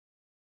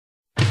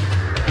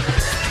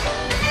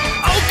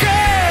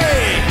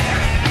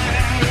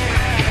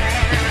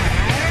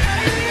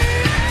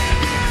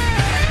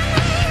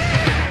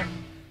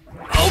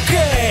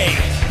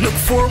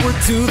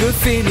to the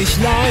finish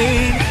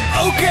line.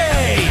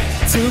 Okay,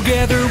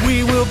 together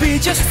we will be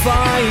just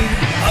fine.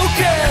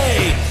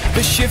 Okay,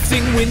 the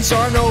shifting winds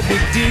are no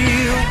big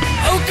deal.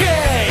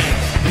 Okay,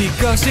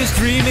 because this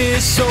dream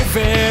is so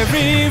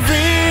very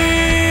real.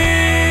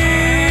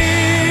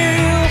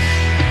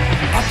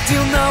 Up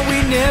till now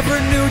we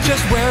never knew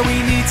just where we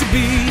need to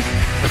be,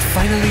 but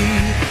finally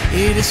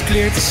it is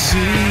clear to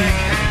see.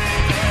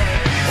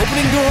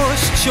 Opening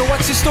doors, show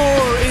what's in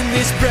store in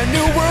this brand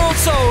new world.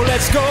 So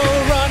let's go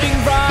running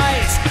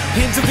right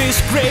into this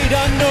great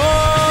unknown.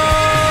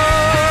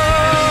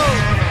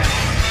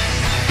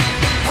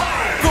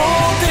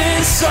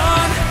 Golden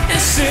sun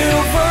and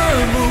silver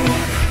moon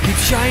keep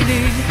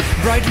shining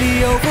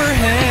brightly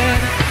overhead,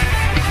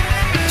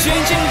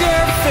 changing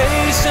their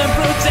face and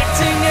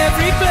protecting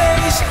every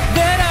place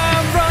that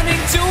I'm running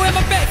to in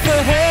my path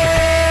ahead.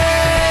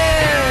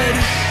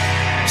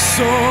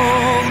 So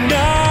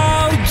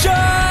now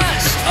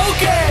just,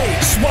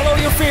 okay, swallow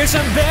your fears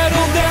and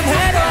battle them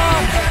head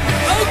on.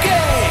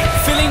 Okay,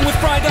 filling with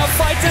pride I'll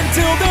fight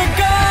until they're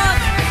gone.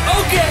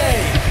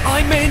 Okay,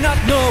 I may not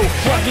know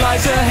what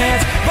lies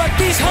ahead, but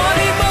these hot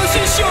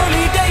emotions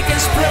surely they can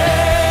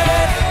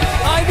spread.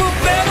 I will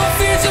battle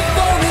fierce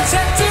opponents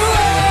head to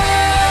head.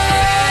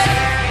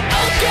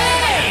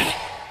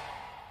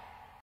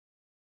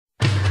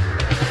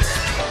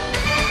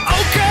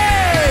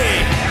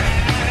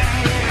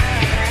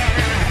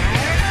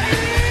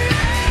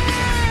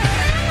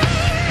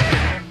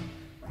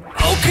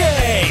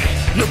 Okay.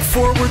 Look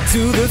forward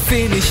to the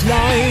finish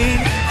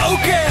line.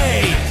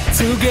 Okay,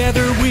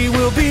 together we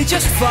will be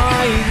just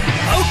fine.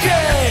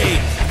 Okay,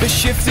 the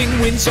shifting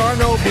winds are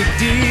no big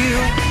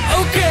deal.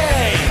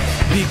 Okay,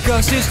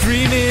 because this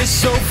dream is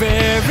so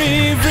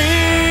very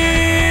real.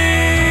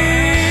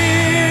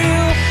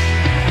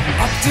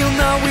 Up till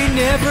now we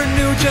never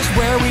knew just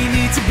where we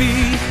need to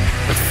be,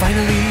 but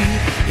finally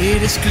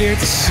it is clear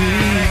to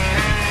see.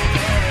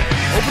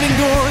 Opening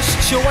doors,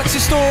 show what's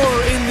in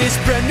store in this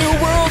brand new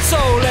world. So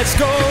let's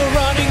go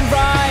running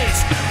right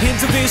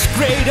into this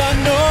great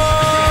unknown.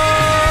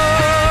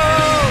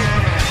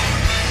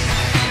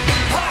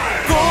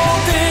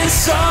 Golden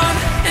sun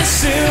and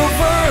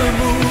silver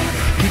moon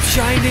keep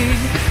shining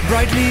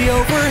brightly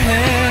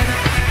overhead,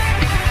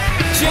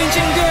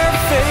 changing their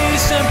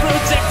face and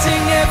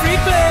protecting every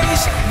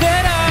place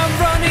that I'm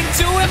running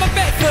to in my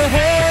path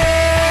ahead.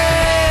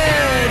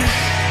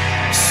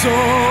 So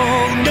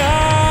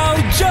now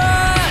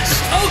just,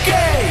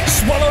 okay,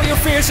 swallow your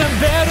fears and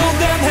battle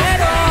them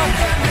head on.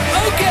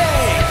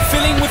 Okay,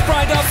 filling with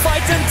pride I'll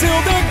fight until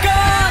they're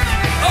gone.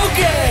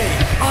 Okay,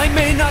 I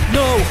may not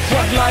know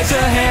what lies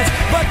ahead,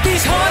 but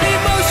these hot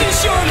emotions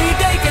surely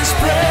they can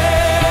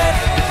spread.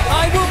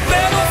 I will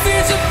battle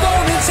fierce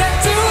opponents head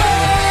to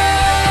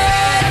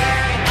head.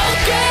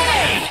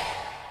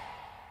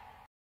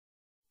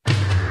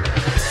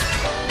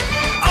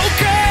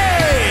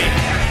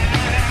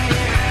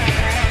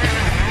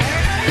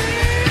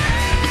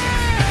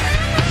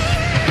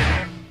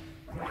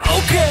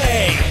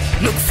 Okay.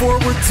 Look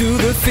forward to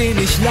the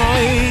finish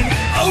line.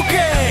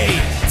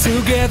 Okay,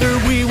 together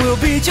we will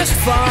be just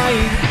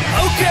fine.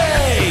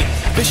 Okay,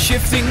 the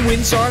shifting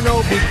winds are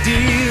no big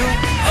deal.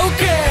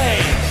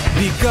 Okay,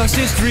 because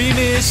this dream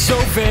is so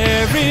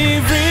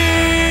very real.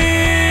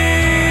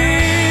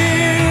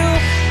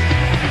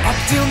 Up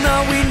till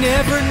now we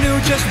never knew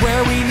just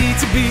where we need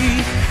to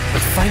be,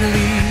 but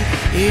finally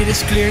it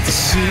is clear to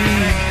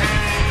see.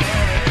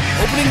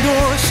 Opening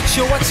doors,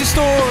 show what's in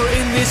store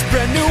in this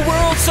brand new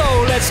world. So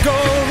let's go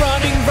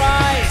running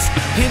right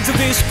into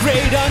this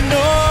great unknown.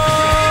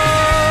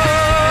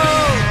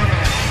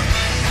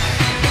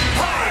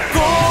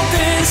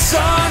 Golden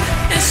sun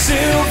and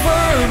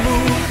silver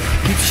moon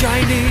keep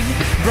shining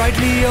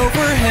brightly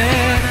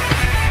overhead,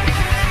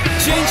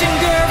 changing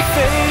their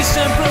face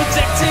and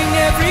protecting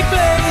every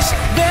place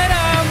that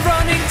I'm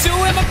running to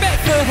in my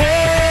path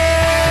ahead.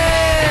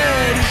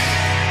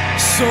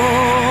 So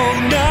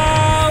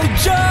now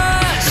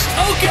just,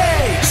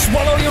 okay,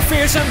 swallow your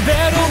fears and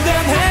battle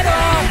them head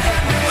on.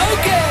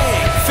 Okay,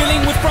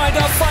 filling with pride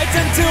I'll fight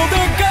until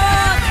they're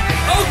gone.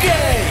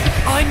 Okay,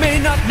 I may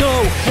not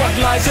know what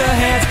lies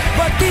ahead,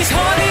 but these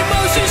hot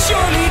emotions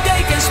surely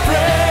they can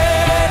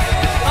spread.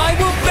 I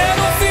will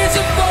battle fierce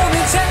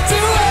opponents head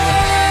to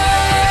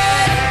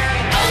head.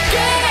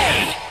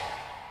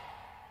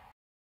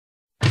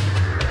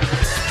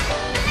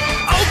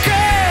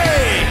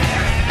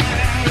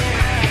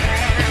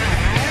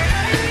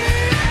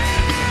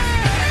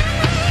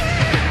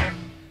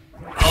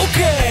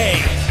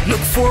 Okay.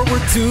 Look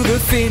forward to the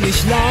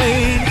finish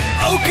line.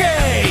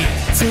 Okay,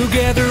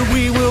 together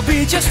we will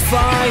be just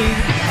fine.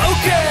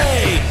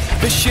 Okay,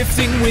 the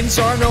shifting winds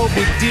are no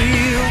big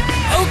deal.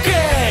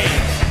 Okay,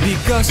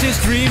 because this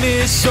dream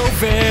is so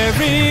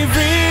very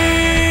real.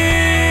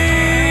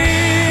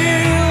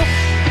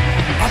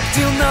 Up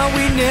till now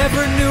we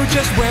never knew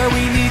just where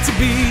we need to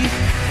be,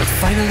 but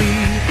finally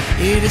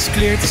it is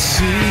clear to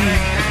see.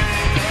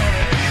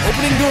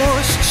 Opening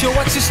doors, show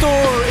what's in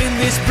store in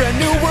this brand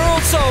new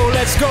world. So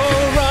let's go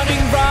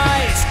running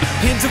right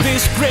into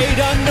this great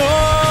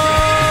unknown.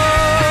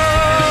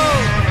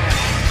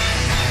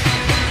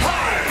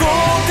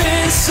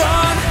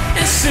 sun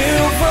and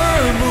silver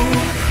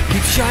moon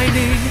keep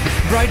shining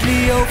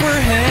brightly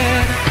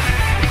overhead,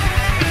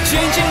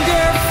 changing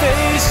their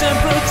face and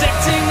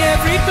protecting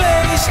every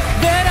place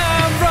that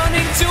I'm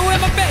running to in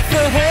my path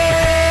ahead.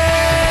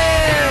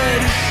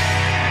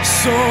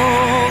 So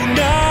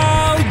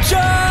now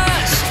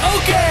just,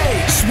 okay,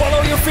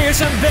 swallow your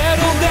fears and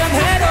battle them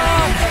head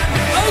on.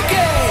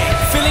 Okay,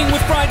 filling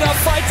with pride I'll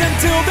fight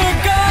until they're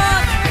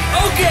gone.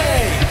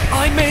 Okay,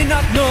 I may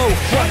not know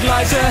what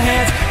lies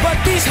ahead, but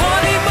these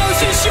hot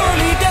emotions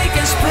surely they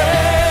can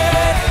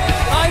spread.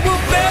 I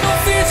will battle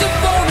fierce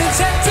opponents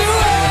head to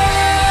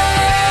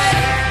head.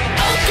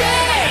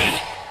 Okay.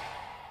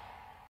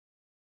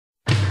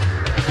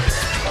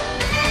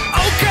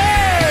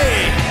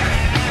 Okay.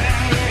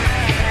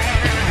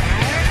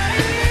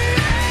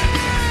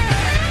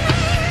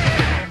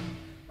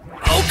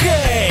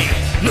 Okay.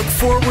 Look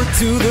forward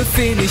to the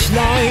finish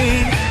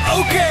line.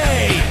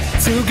 Okay.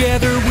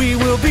 Together we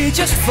will be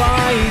just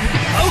fine.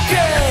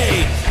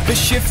 Okay. The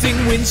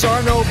shifting winds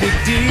are no big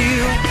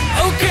deal.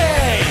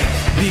 Okay.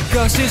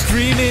 Because this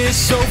dream is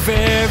so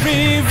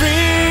very real.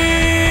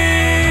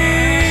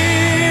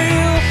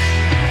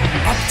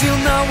 Up till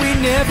now we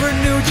never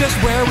knew just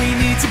where we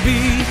need to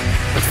be,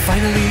 but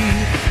finally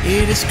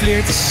it is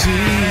clear to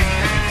see.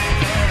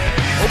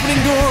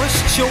 Opening doors,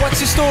 show what's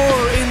in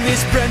store in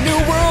this brand new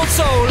world.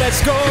 So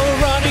let's go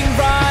running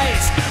right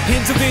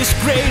into this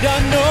great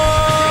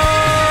unknown.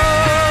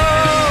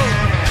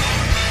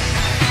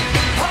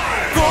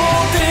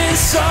 Golden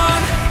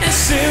sun and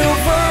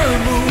silver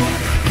moon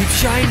keep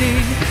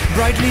shining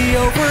brightly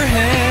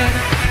overhead,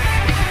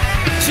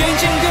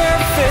 changing their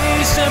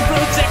face and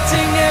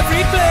protecting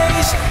every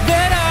place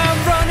that I'm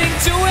running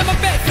to in my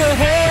path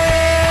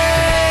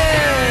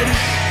ahead.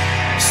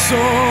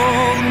 So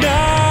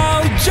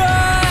now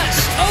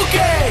just,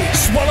 okay,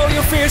 swallow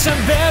your fears and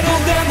battle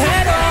them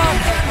head on.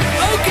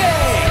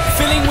 Okay,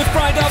 filling with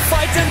pride I'll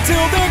fight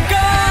until they're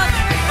gone.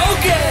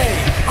 Okay,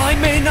 I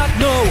may not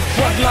know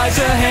what lies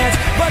ahead,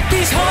 but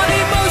these hot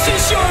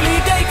emotions surely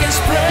they can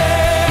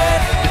spread.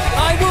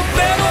 I will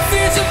battle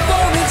fierce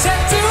opponents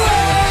head to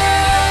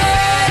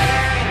head.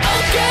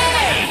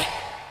 Okay.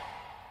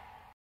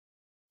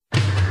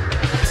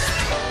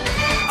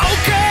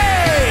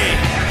 Okay.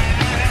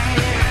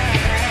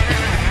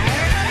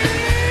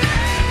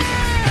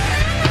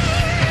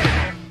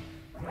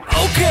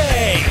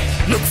 Okay.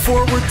 Look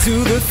forward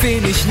to the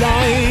finish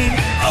line.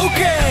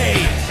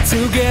 Okay.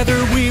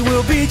 Together we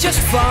will be just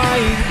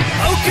fine.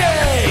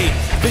 Okay.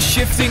 The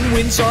shifting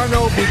winds are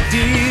no big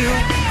deal.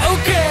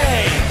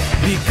 Okay.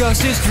 Because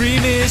this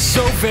dream is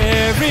so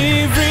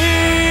very real.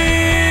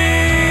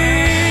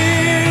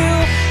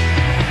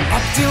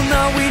 Up till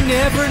now we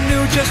never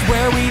knew just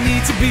where we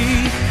need to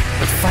be,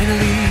 but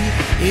finally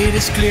it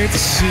is clear to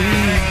see.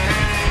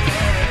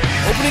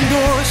 Opening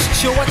doors,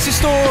 show what's in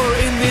store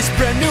in this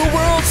brand new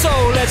world. So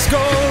let's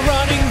go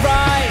running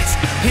right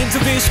into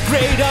this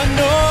great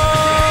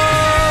unknown.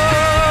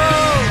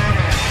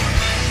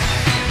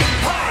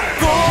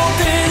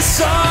 Golden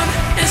sun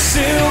and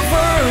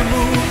silver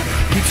moon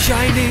keep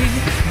shining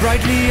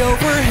brightly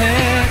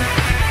overhead,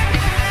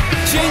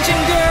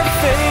 changing their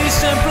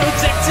face and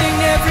protecting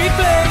every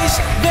place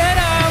that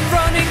I'm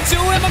running to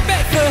in my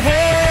path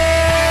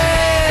ahead.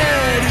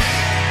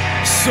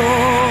 So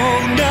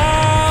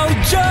now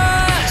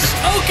just,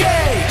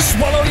 okay,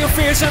 swallow your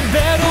fears and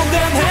battle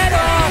them head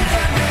on.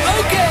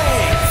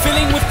 Okay,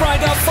 filling with pride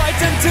I'll fight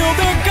until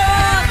they're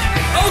gone.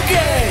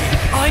 Okay,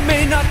 I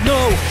may not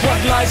know what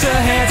lies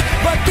ahead,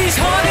 but these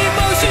hot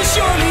emotions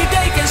surely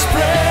they can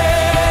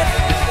spread.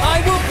 I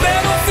will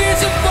battle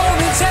fierce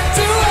opponents head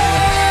to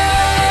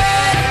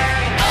head.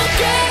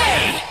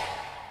 Okay.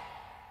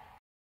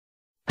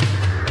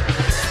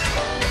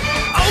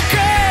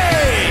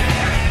 Okay.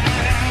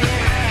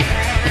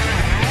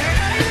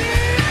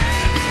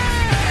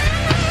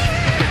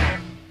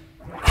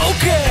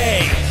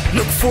 Okay.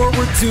 Look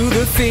forward to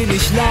the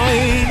finish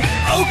line.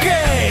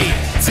 Okay.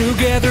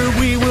 Together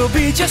we will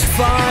be just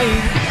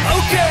fine.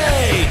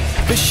 Okay.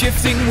 The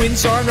shifting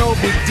winds are no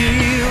big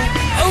deal.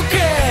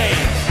 Okay.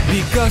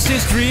 Because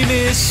this dream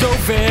is so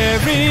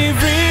very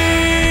real.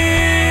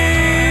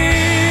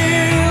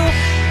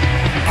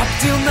 Up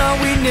till now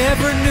we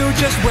never knew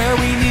just where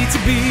we need to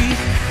be,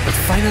 but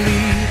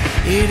finally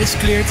it is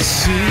clear to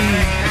see.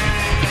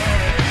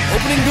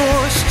 Opening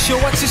doors, show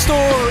what's in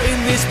store in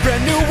this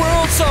brand new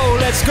world. So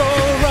let's go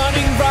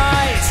running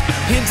right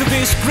into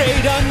this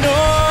great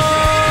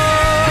unknown.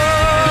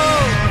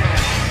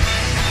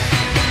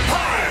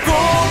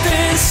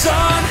 Golden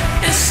sun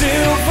and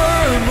silver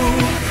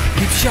moon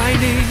keep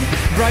shining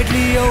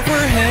brightly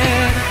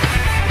overhead,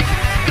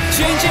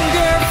 changing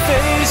their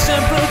face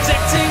and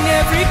protecting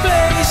every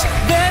place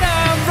that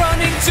I'm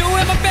running to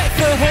in my path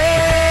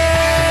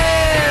ahead.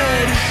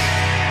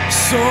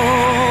 So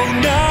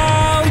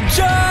now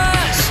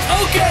just,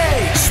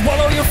 okay,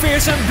 swallow your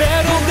fears and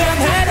battle them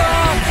head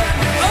on.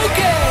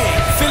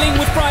 Okay, filling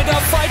with pride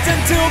I'll fight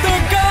until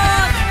they're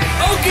gone.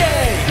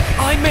 Okay,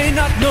 I may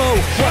not know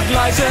what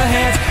lies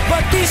ahead,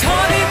 but these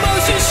hot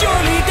emotions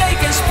surely they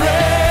can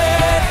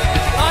spread.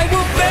 I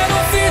will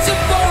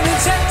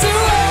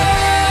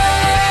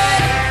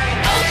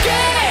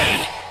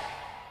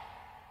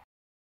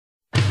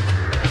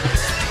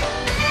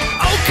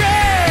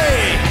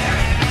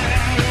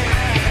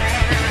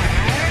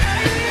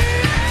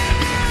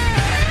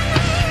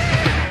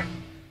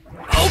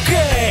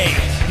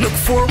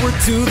forward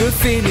to the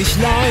finish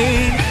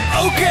line.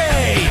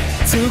 Okay,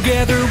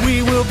 together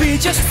we will be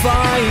just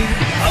fine.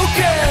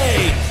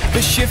 Okay,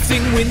 the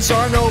shifting winds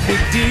are no big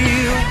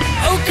deal.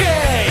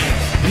 Okay,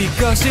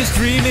 because this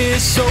dream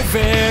is so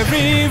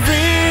very real.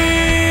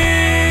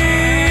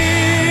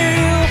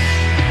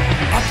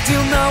 Up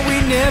till now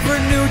we never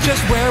knew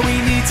just where we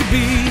need to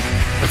be,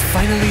 but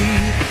finally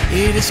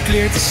it is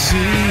clear to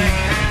see.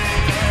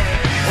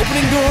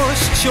 Opening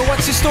doors, show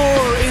what's in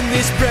store in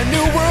this brand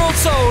new world.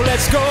 So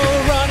let's go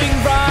running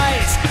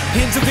right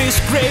into this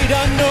great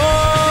unknown.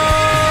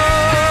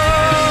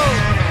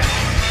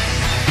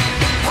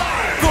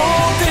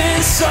 Golden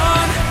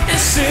sun and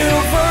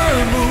silver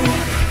moon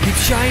keep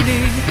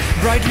shining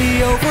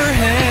brightly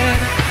overhead,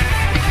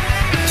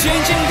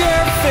 changing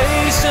their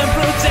face and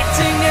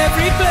protecting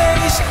every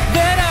place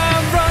that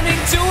I'm running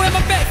to in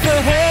my path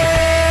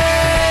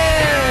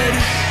ahead.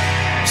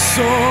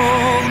 So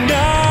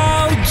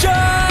now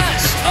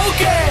just,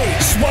 okay,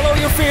 swallow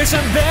your fears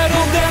and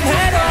battle them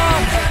head on.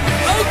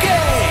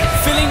 Okay,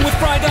 filling with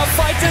pride I'll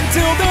fight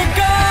until they're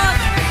gone.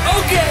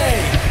 Okay,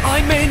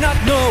 I may not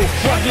know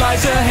what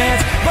lies ahead,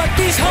 but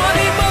these hot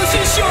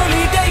emotions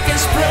surely they can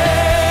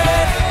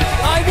spread.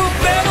 I will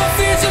battle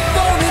fierce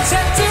opponents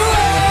head to head.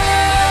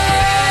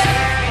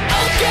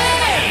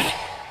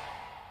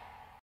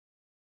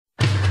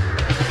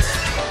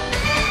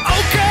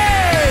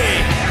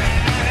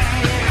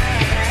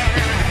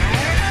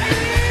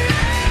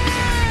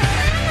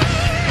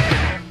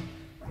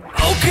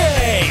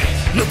 Okay.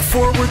 Look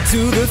forward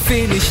to the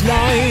finish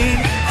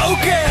line.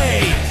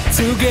 Okay,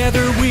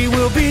 together we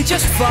will be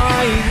just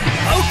fine.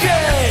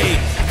 Okay,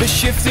 the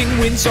shifting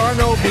winds are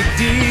no big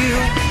deal.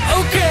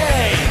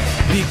 Okay,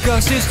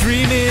 because this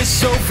dream is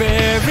so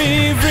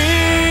very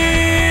real.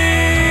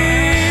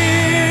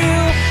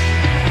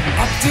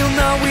 Up till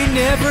now we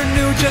never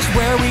knew just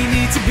where we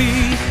need to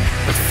be,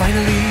 but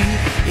finally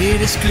it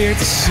is clear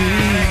to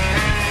see.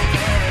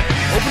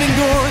 Opening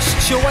doors,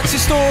 show what's in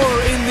store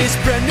in this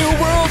brand new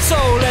world. So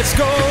let's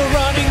go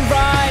running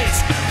right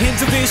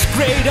into this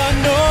great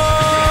unknown.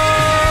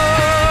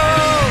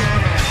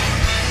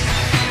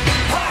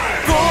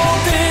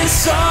 Golden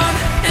sun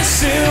and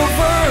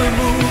silver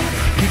moon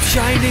keep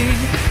shining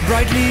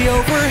brightly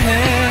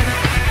overhead,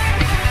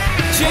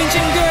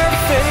 changing their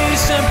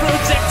face and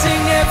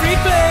protecting every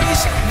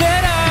place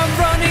that I'm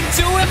running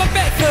to in my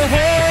path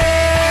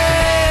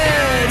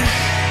ahead.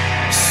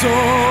 So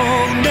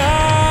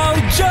now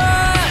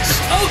just,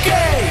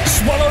 okay,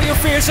 swallow your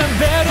fears and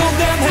battle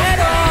them head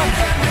on.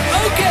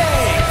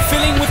 Okay,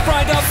 filling with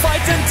pride I'll fight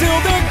until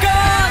they're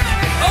gone.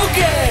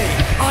 Okay,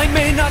 I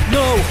may not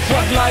know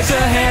what lies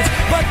ahead,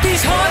 but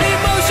these hot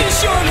emotions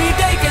surely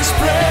they can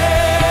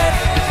spread.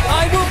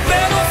 I will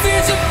battle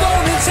fierce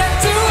opponents head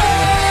to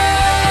head.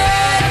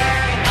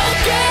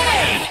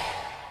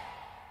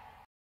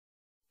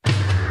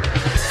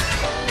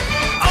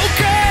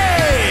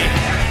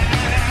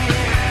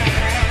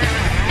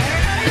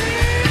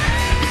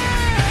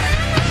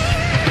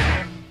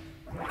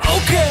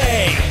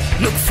 Okay.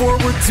 Look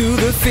forward to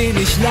the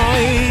finish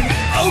line.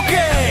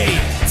 Okay,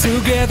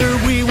 together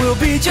we will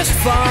be just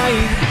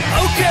fine.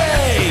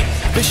 Okay,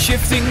 the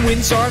shifting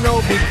winds are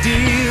no big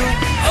deal.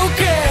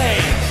 Okay,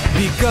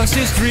 because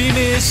this dream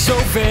is so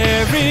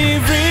very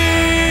real.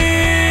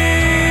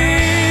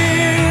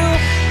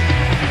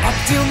 Up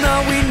till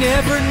now we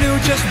never knew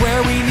just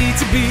where we need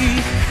to be,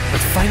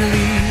 but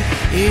finally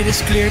it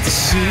is clear to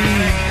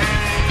see.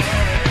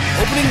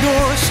 Opening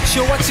doors,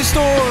 show what's in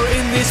store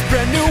in this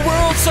brand new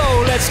world. So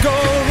let's go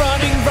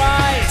running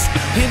right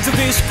into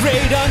this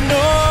great unknown.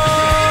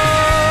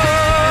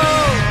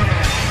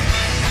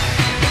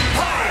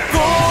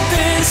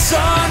 Golden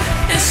sun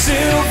and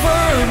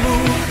silver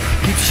moon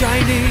keep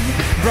shining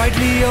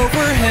brightly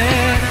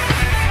overhead,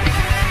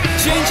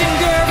 changing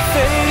their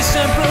face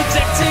and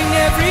protecting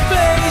every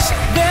place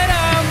that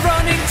I'm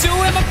running to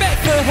in my path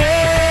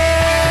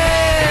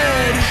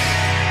ahead.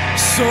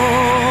 So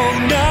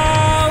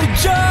now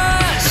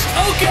just,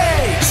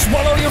 okay,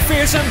 swallow your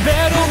fears and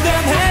battle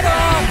them head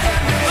on.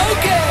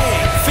 Okay,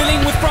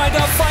 filling with pride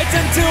I'll fight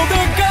until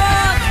they're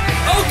gone.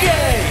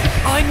 Okay,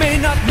 I may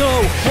not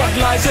know what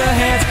lies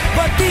ahead,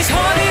 but these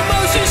hot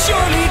emotions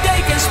surely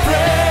they can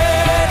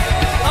spread.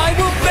 I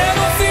will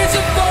battle fierce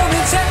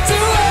opponents head to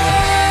head.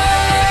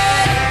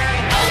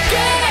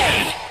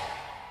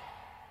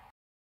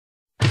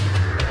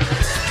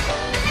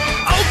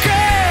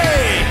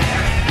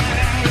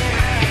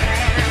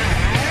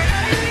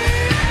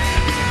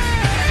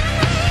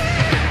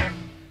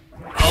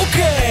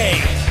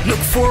 Okay. Look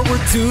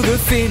forward to the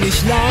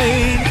finish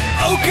line.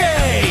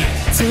 Okay,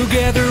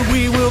 together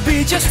we will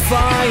be just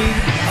fine.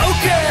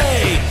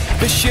 Okay,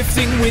 the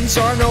shifting winds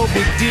are no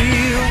big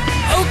deal.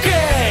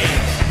 Okay,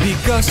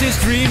 because this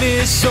dream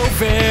is so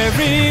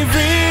very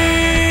real.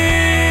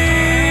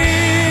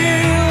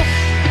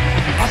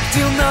 Up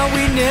till now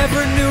we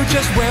never knew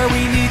just where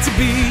we need to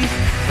be,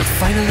 but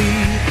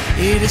finally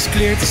it is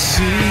clear to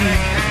see.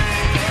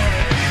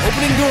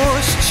 Opening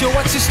doors, show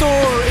what's in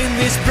store in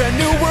this brand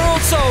new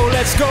world. So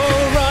let's go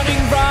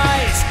running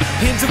right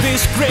into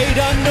this great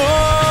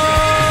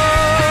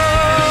unknown.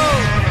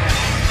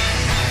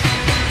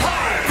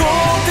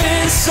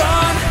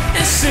 sun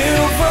and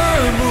silver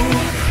moon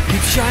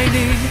keep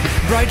shining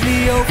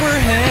brightly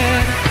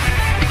overhead,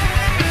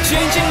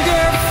 changing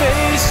their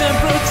face and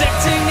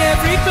protecting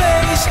every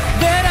place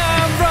that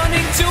I'm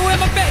running to in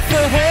my path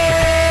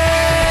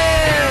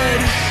ahead.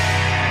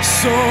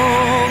 So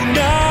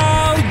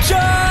now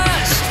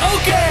just,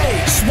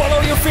 okay,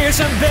 swallow your fears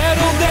and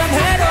battle them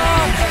head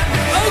on.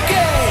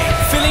 Okay,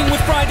 filling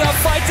with pride I'll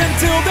fight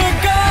until they're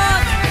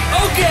gone.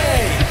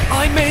 Okay,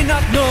 I may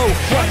not know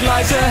what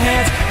lies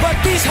ahead, but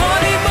these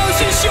hot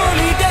emotions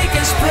surely they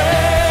can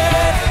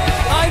spread.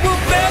 I will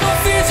battle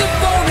fierce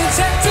opponents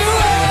head to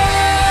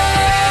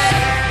head.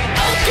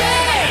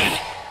 Okay.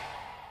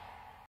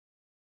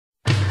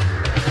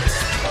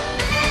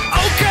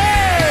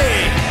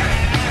 Okay.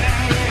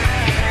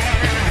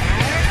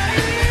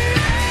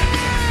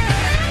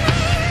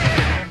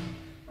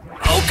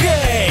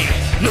 Okay.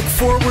 Look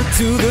forward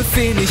to the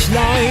finish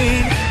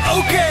line.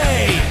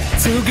 Okay.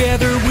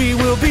 Together we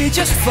will be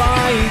just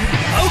fine.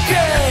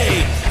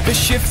 Okay. The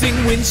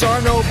shifting winds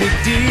are no big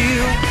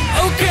deal.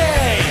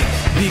 Okay.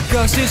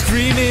 Because this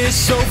dream is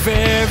so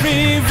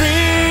very real.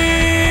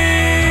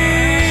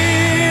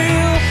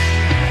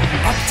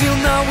 Up till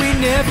now we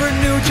never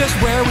knew just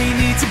where we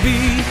need to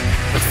be,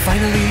 but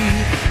finally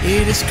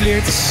it is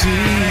clear to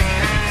see.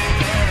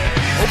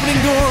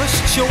 Opening doors,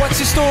 show what's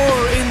in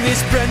store in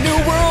this brand new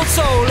world.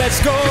 So let's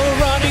go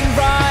running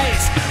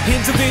right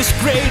into this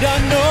great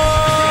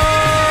unknown.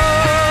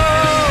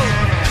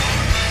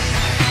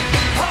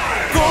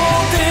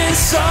 Golden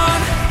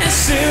sun and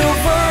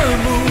silver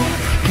moon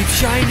keep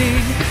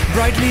shining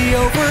brightly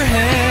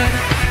overhead,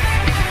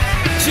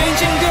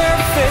 changing their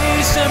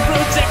face and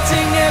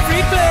protecting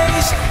every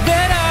place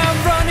that I'm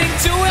running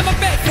to in my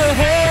path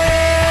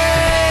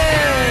ahead.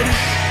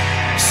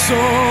 So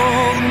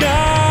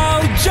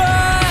now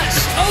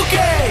just,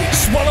 okay,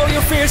 swallow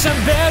your fears and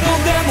battle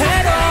them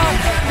head on.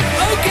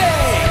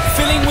 Okay,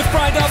 filling with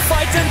pride I'll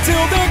fight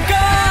until they're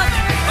gone.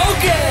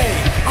 Okay,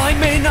 I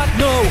may not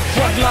know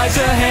what lies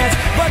ahead,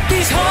 but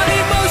these hot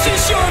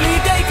emotions surely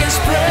they can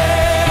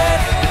spread.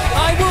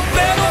 I will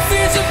battle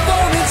fierce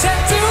opponents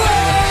head to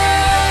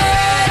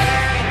head.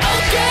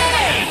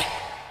 Okay.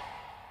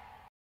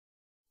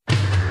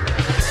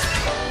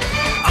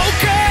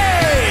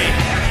 Okay.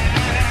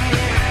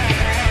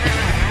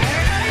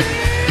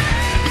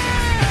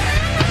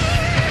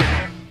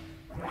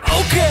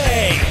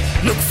 Okay.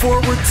 Look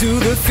forward to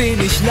the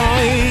finish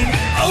line.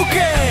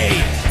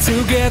 Okay.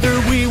 Together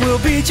we will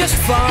be just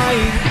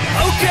fine.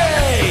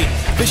 Okay.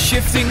 The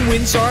shifting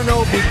winds are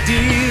no big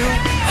deal.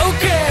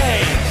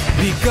 Okay.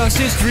 Because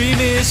this dream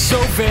is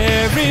so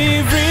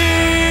very real.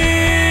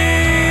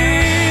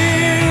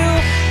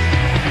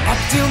 Up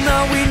till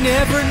now we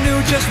never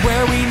knew just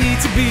where we need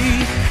to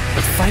be,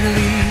 but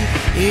finally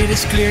it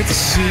is clear to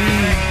see.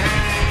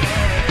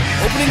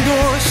 Opening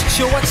doors,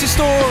 show what's in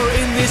store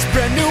in this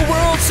brand new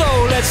world. So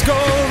let's go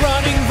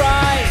running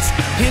right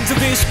into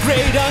this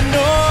great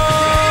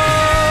unknown.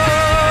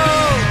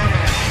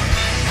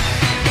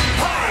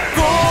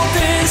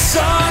 Golden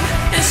sun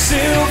and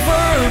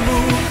silver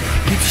moon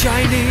keep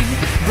shining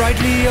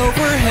brightly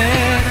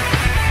overhead,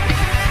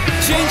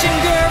 changing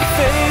their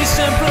face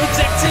and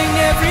protecting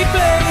every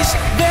place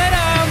that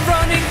I'm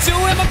running to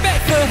in my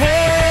path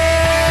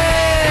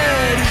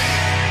ahead.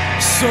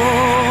 So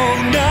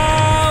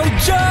now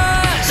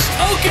just,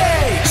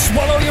 okay,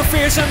 swallow your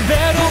fears and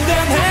battle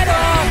them head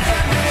on.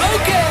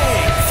 Okay,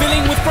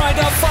 filling with pride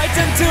I'll fight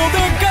until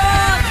they're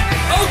gone.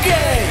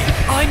 Okay,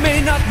 I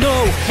may not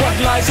know what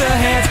lies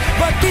ahead,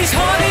 but these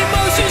hot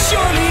emotions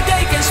surely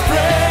they can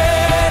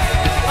spread.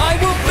 I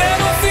will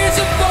battle fierce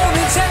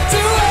opponents head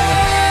to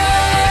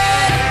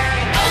head.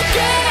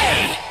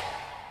 Okay.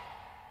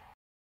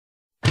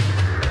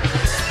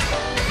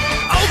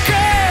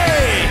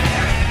 Okay.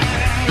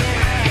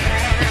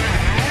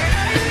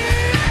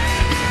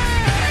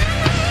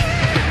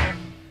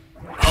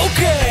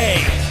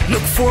 Okay.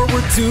 Look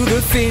forward to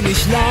the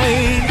finish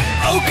line.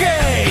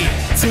 Okay.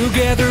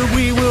 Together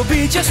we will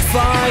be just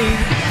fine.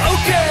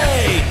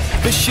 Okay.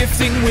 The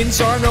shifting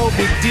winds are no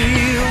big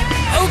deal.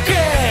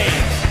 Okay.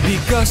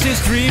 Because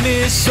this dream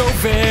is so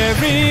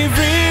very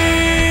real.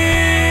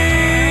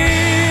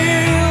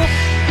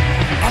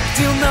 Up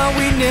till now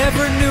we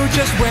never knew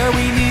just where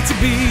we need to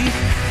be,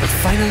 but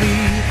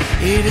finally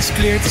it is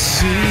clear to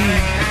see.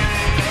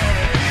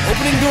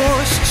 Opening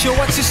doors, show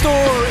what's in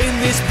store in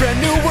this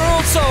brand new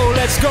world. So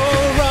let's go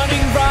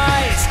running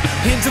right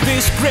into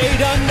this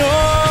great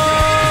unknown.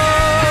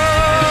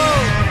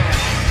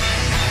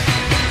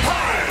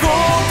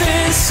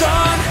 Golden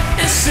sun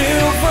and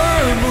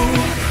silver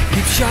moon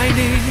keep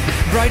shining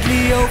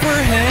brightly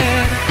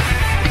overhead,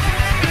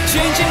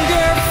 changing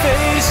their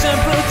face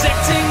and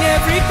protecting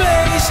every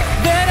place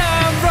that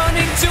I'm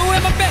running to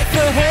in my path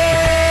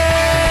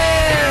ahead.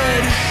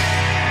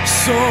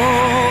 So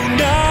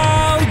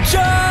now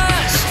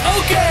just,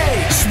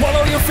 okay,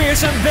 swallow your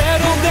fears and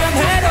battle them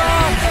head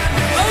on.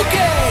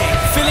 Okay,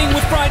 filling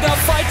with pride I'll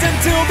fight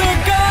until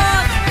they're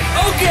gone.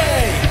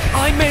 Okay,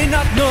 I may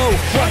not know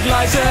what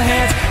lies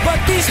ahead, but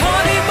these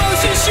hot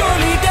emotions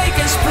surely they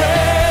can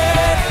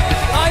spread.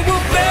 I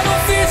will bear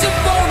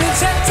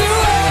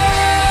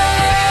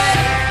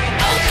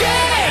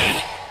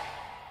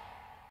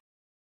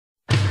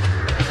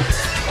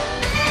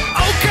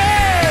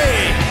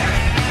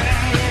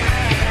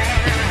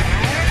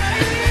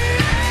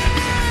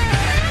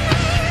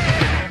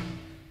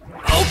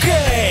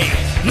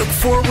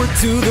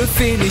to the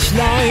finish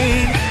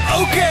line.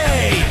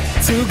 Okay,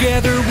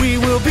 together we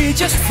will be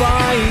just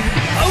fine.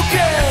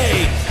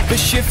 Okay, the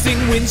shifting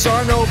winds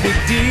are no big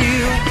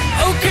deal.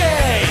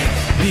 Okay,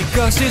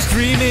 because this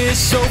dream is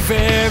so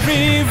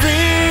very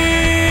real.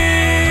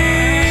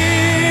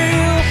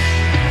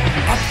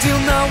 Up till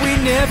now we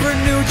never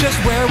knew just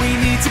where we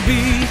need to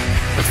be,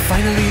 but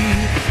finally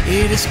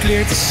it is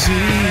clear to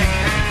see.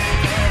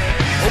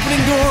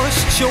 Opening doors,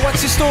 show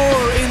what's in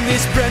store in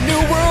this brand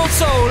new world.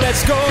 So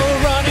let's go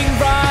running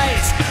right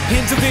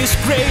into this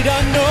great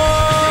unknown.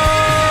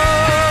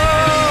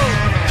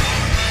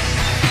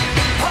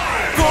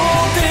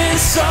 Golden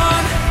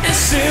sun and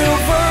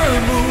silver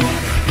moon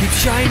keep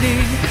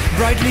shining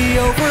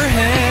brightly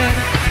overhead,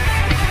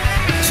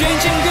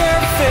 changing their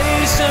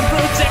face and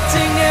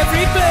protecting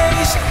every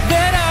place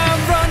that I'm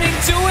running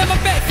to in my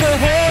path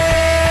ahead.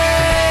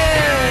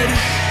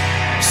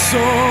 So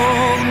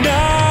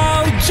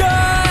now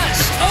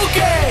just,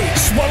 okay,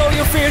 swallow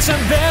your fears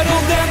and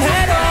battle them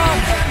head on.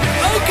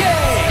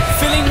 Okay,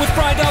 filling with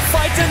pride I'll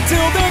fight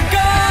until they're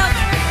gone.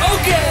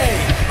 Okay,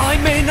 I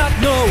may not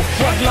know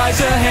what lies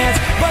ahead,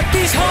 but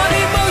these hot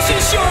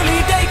emotions surely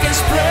they can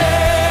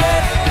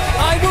spread.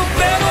 I will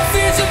battle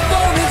fierce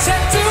opponents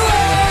head to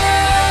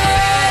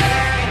head.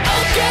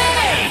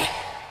 Okay.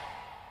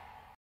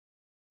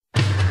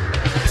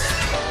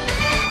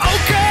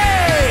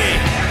 Okay.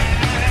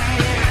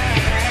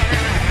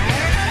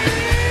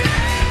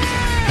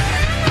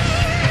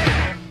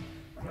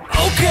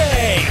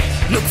 Okay,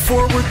 look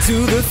forward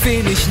to the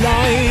finish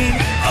line.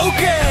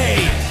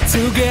 Okay,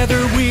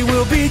 together we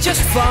will be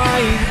just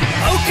fine.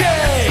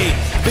 Okay,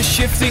 the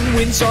shifting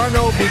winds are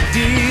no big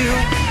deal.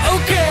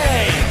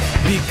 Okay,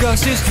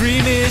 because this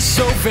dream is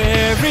so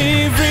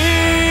very real.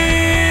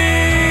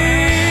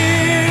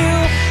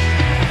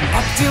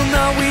 Up till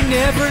now we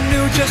never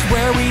knew just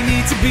where we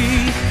need to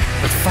be,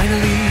 but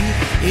finally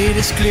it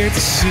is clear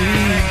to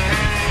see.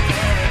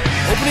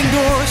 Opening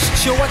doors,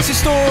 show what's in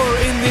store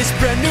in this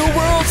brand new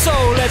world. So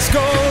let's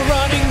go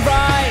running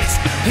right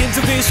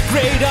into this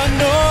great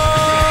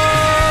unknown.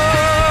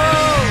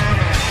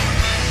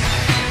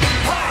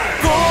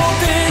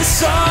 Golden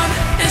sun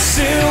and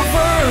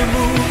silver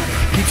moon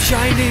keep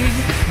shining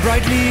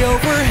brightly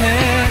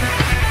overhead,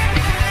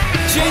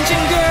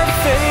 changing their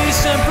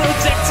face and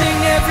protecting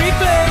every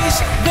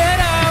place that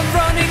I'm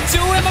running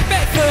to in my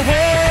path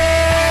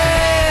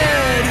ahead.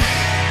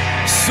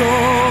 So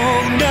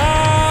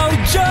now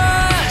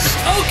just,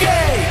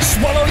 okay,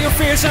 swallow your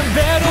fears and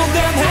battle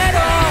them head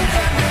on.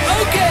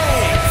 Okay,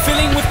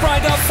 filling with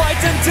pride I'll fight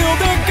until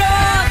they're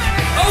gone.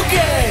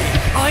 Okay,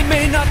 I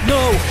may not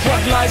know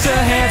what lies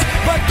ahead,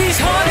 but these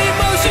hot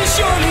emotions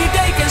surely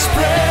they can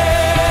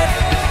spread.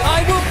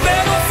 I will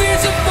battle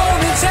fierce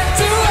opponents head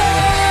to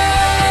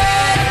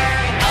head.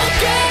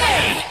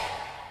 Okay.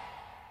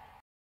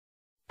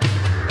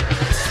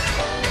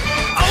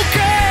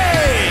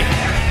 Okay.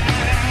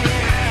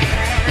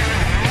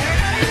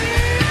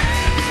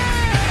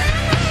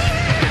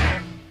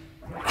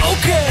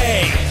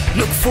 Okay,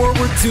 look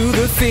forward to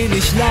the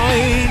finish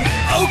line.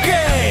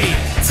 Okay,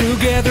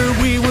 together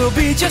we will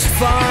be just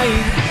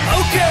fine.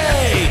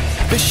 Okay,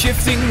 the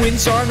shifting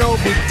winds are no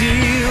big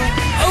deal.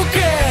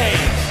 Okay,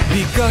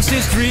 because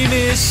this dream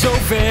is so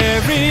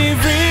very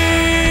real.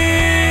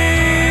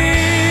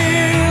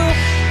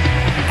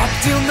 Up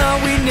till now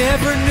we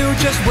never knew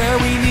just where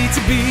we need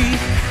to be,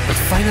 but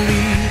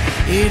finally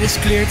it is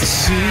clear to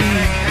see.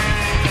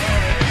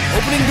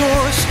 Opening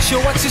doors,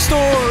 show what's in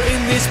store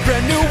in this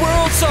brand new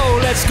world. So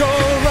let's go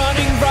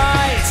running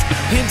right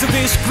into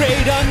this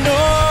great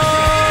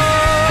unknown.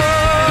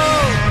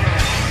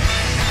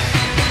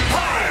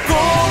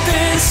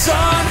 Golden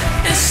sun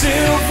and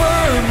silver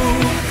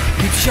moon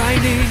keep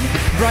shining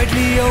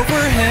brightly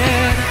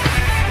overhead,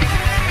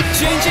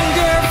 changing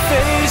their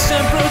face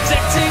and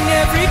protecting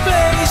every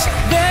place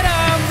that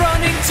I'm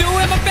running to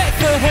in my path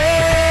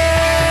ahead.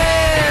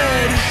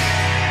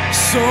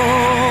 So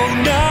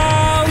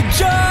now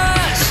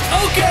just,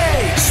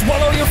 okay,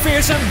 swallow your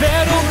fears and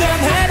battle them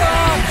head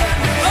on.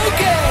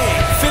 Okay,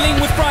 filling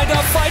with pride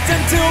I'll fight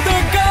until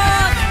they're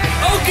gone.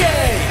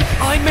 Okay,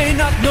 I may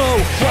not know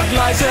what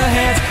lies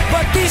ahead,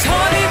 but these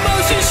hot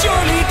emotions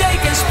surely they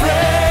can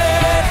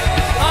spread.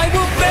 I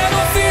will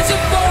battle fierce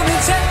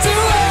opponents head to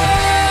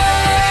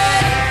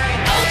head.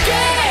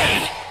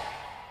 Okay.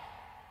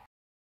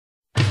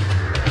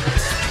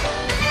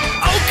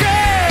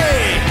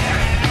 Okay.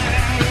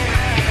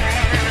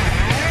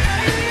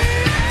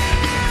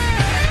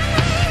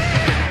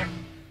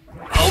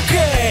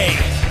 Okay,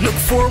 look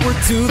forward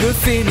to the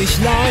finish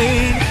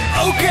line.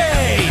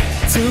 Okay,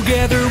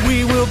 together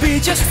we will be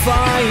just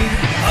fine.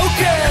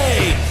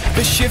 Okay,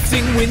 the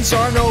shifting winds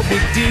are no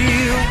big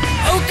deal.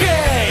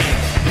 Okay,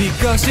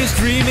 because this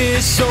dream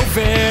is so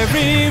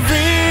very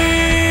real.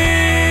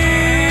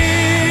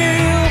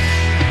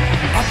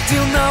 Up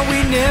till now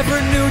we never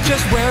knew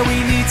just where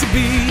we need to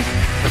be,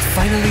 but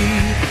finally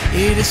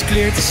it is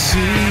clear to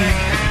see.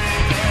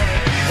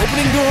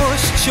 Opening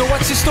doors, show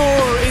what's in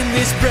store in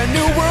this brand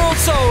new world.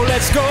 So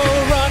let's go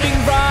running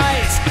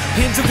right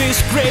into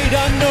this great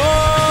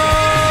unknown.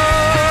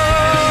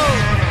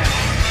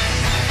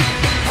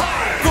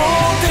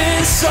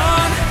 Golden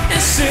sun and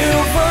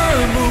silver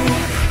moon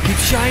keep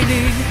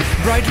shining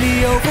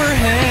brightly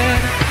overhead,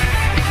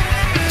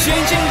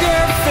 changing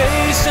their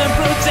face and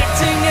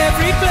protecting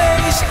every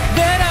place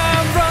that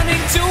I'm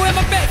running to in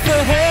my path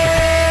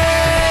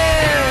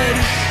ahead.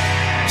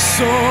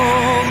 So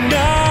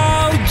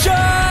now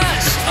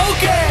just,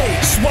 okay,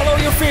 swallow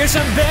your fears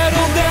and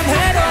battle them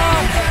head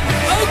on.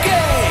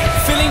 Okay,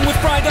 filling with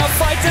pride I'll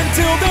fight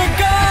until they're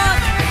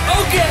gone.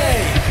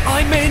 Okay,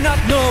 I may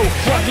not know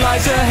what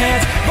lies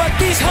ahead, but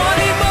these hot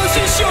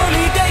emotions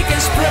surely they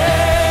can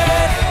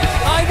spread.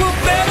 I will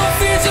battle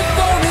fears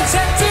opponents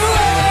head to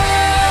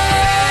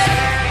head.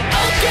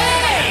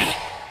 Okay.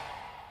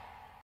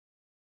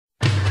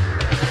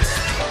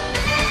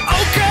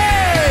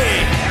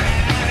 Okay.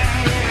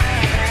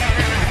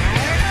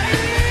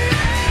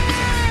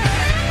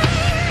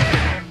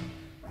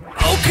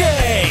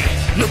 Okay.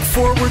 Look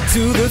forward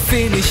to the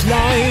finish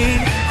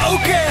line.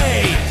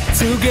 Okay.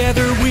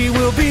 Together we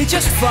will be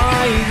just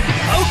fine.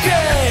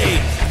 Okay.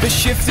 The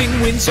shifting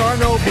winds are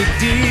no big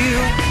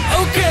deal.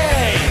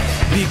 Okay.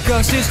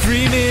 Because this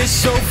dream is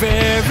so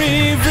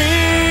very real.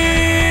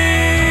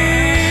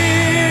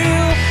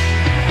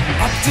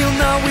 Up till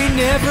now we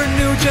never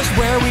knew just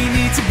where we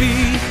need to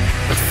be,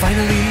 but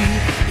finally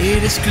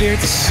it is clear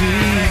to see.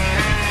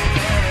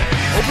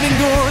 Opening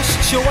doors,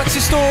 show what's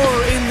in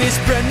store in this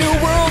brand new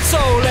world. So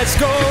let's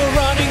go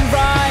running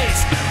right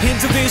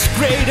into this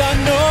great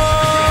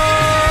unknown.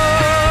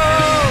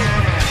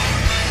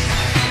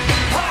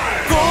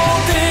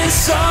 Golden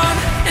sun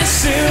and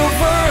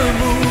silver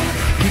moon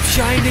keep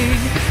shining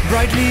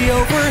brightly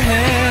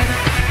overhead,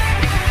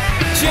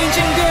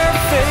 changing their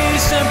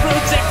face and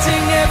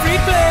protecting every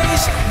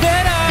place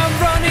that I'm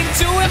running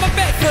to in my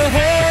path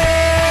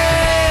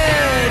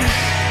ahead.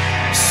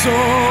 So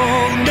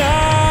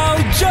now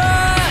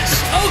just,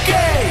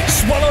 okay,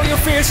 swallow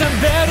your fears and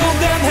battle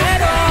them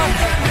head on.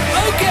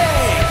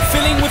 Okay,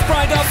 filling with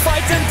pride I'll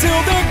fight until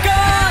they're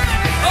gone.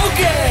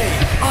 Okay,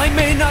 I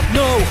may not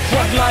know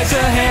what lies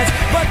ahead,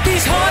 but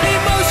these hot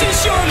emotions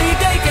surely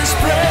they can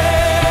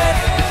spread.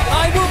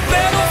 I will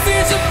battle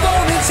fears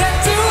opponents head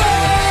to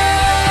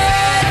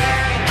head.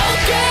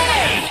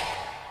 Okay.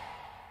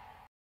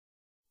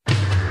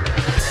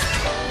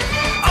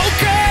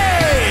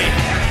 Okay.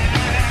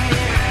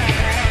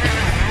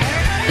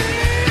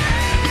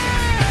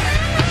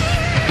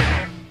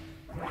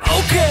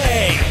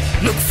 Okay.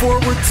 Look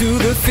forward to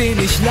the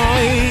finish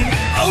line.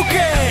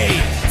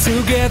 Okay.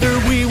 Together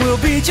we will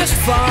be just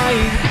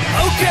fine.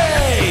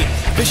 Okay.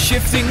 The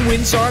shifting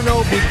winds are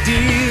no big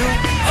deal.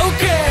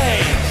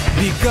 Okay.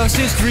 Because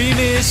this dream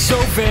is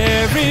so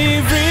very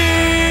real.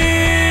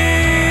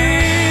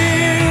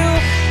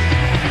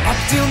 Up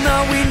till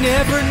now we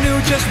never knew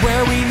just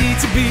where we need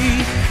to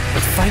be,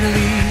 but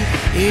finally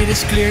it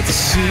is clear to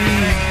see.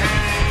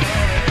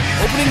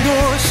 Opening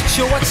doors,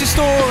 show what's in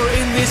store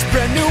in this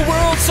brand new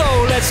world. So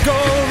let's go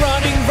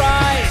running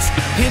right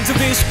into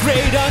this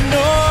great unknown.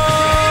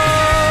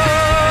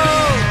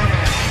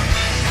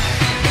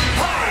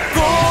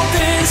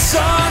 Golden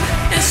sun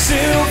and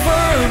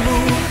silver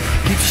moon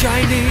keep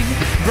shining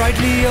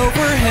brightly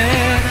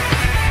overhead,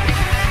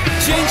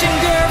 changing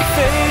their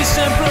face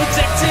and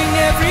protecting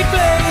every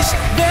place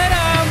that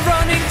I'm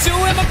running to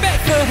in my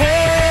path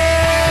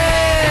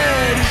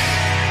ahead.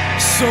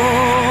 So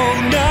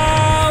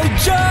now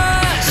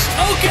just,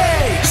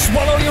 okay,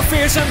 swallow your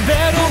fears and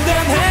battle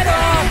them head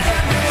on.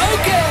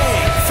 Okay,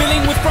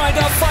 filling with pride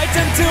I'll fight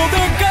until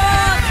they're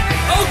gone.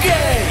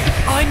 Okay,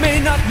 I may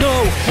not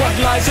know what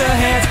lies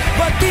ahead,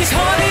 but these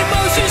hot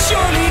emotions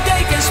surely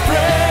they can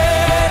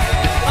spread.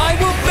 I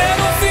will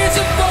battle fears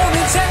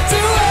opponents head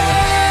to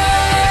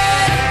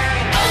head.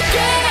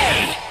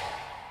 Okay.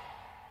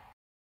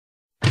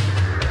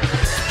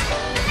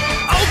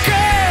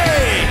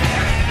 Okay.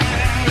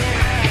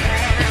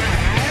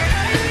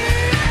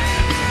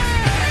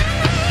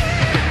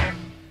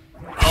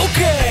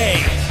 Okay.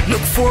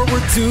 Look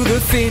forward to the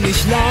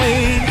finish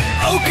line.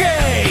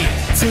 Okay.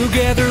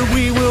 Together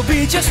we will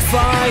be just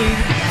fine.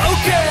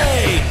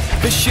 Okay.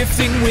 The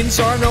shifting winds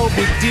are no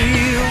big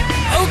deal.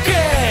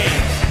 Okay.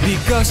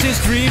 Because this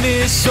dream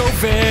is so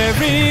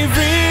very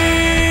real.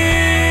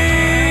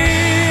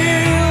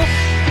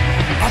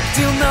 Up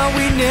till now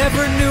we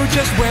never knew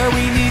just where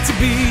we need to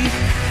be,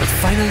 but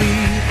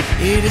finally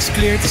it is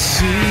clear to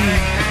see.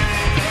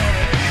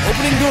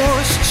 Opening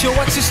doors, show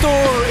what's in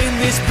store in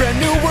this brand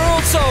new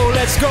world. So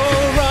let's go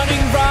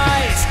running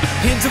right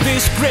into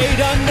this great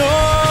unknown.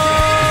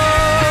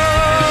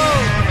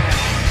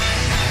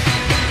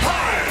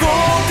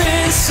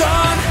 Golden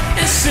sun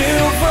and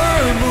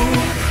silver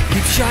moon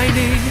keep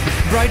shining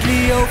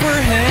brightly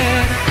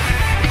overhead,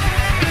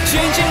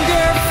 changing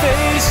their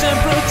face and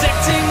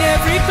protecting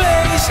every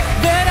place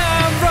that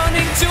I'm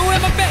running to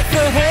in my path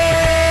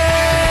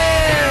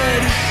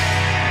ahead.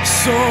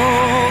 So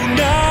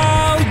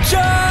now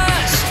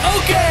just,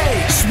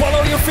 okay,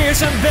 swallow your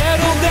fears and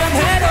battle them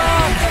head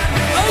on.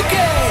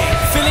 Okay,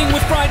 filling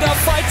with pride I'll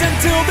fight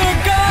until they're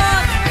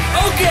gone.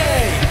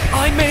 Okay,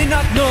 I may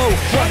not know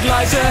what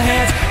lies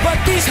ahead, but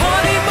these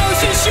hot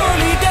emotions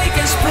surely they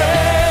can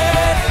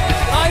spread.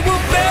 I I will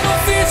battle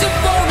fierce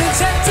opponents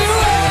head to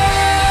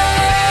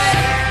head.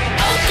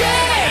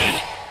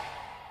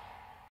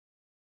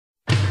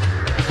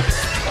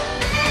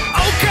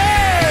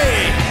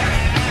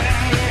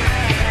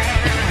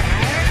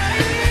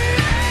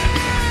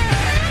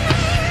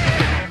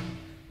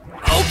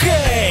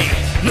 Okay.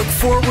 Look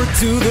forward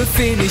to the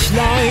finish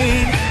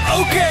line.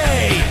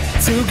 Okay,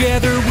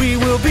 together we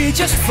will be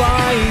just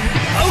fine.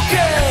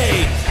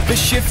 Okay, the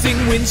shifting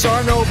winds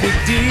are no big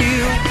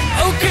deal.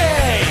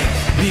 Okay,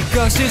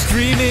 because this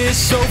dream is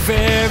so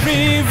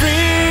very real.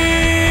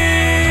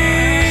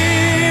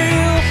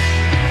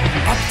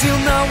 Up till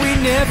now we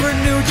never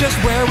knew just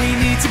where we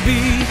need to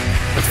be,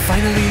 but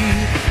finally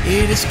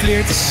it is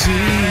clear to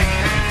see.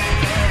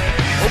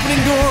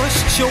 Opening doors,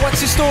 show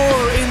what's in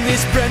store in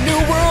this brand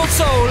new world.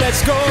 So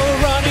let's go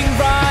running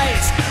right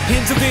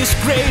into this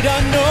great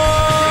unknown.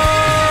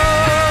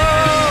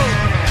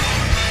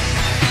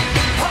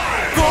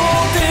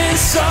 Golden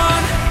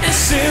sun and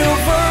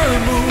silver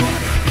moon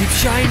keep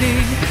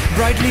shining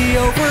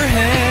brightly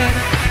overhead,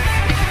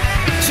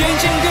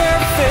 changing their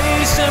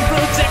face and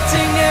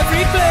protecting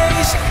every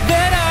place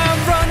that I'm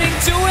running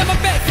to in my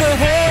path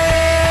ahead.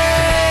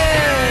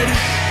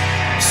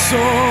 So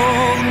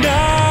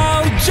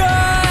now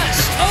just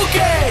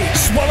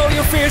swallow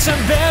your fears and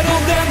battle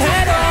them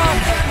head on.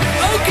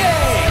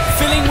 Okay,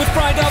 filling with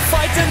pride I'll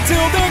fight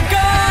until they're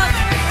gone.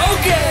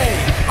 Okay,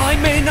 I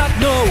may not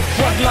know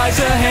what lies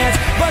ahead,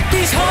 but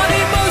these hot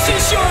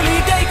emotions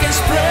surely they can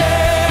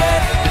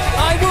spread.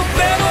 I will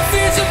battle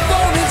fierce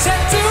opponents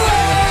head to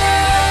head.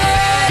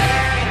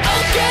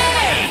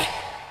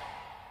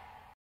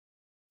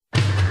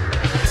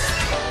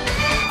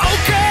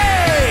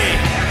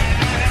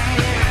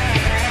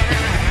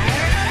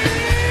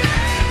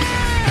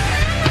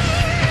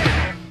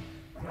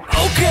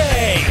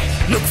 Okay.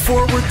 Look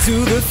forward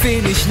to the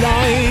finish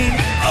line.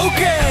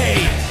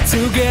 Okay,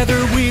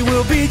 together we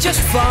will be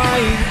just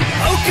fine.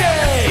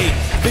 Okay,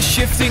 the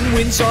shifting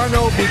winds are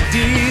no big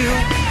deal.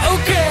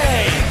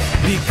 Okay,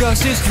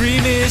 because this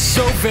dream is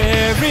so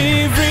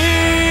very real.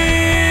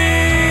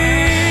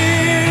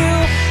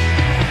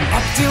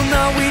 Up till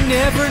now we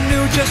never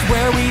knew just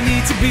where we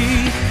need to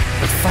be,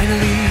 but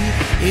finally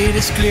it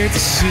is clear to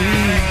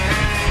see.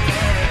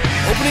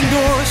 Opening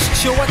doors,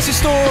 show what's in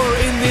store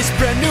in this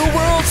brand new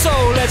world. So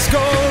let's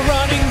go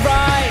running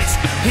right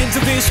into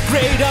this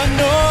great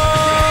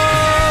unknown.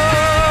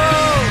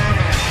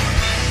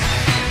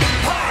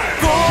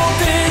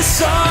 Golden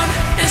sun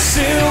and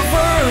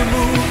silver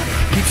moon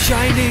keep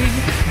shining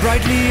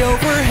brightly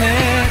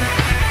overhead,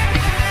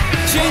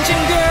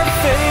 changing their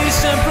face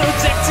and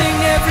protecting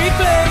every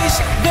place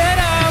that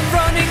I'm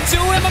running to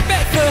in my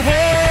path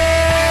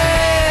ahead.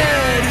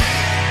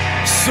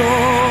 So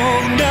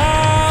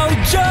now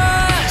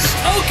just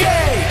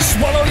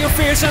swallow your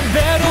fears and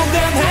battle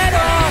them head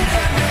on.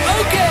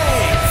 Okay,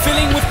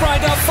 filling with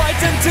pride I'll fight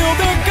until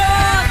they're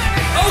gone.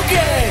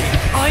 Okay,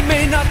 I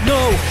may not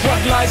know what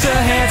lies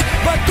ahead,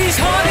 but these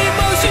hot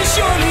emotions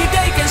surely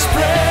they can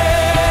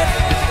spread.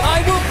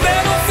 I will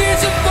battle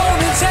fierce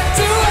opponents head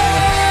to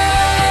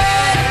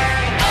head.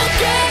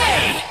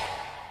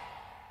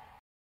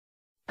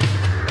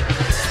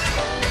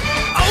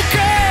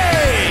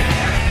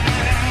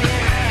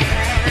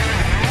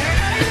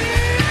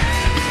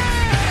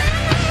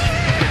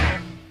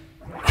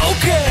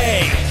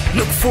 Okay.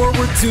 Look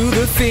forward to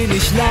the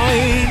finish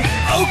line.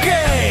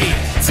 Okay,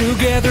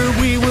 together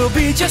we will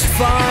be just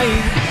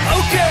fine.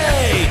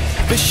 Okay,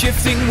 the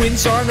shifting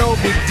winds are no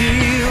big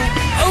deal.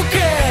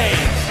 Okay,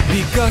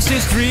 because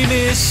this dream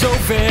is so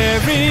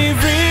very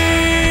real.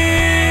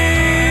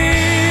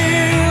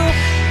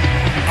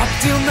 Up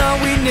till now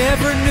we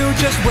never knew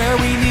just where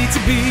we need to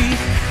be,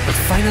 but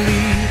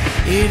finally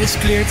it is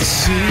clear to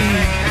see.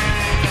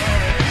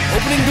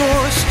 Opening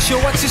doors, show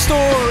what's in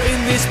store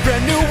in this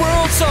brand new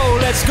world. So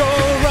let's go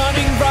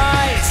running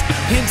right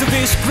into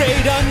this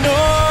great unknown.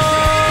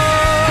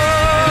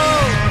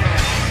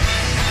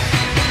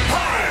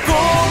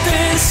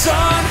 Golden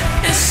sun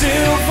and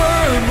silver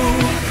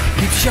moon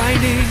keep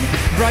shining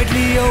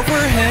brightly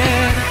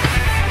overhead,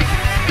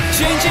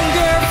 changing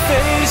their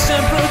face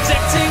and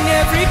protecting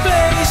every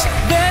place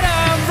that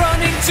I'm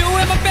running to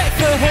in my path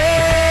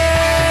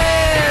ahead.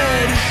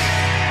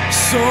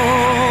 So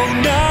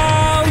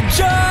now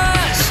just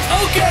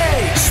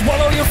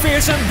swallow your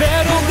fears and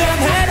battle them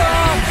head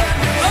on.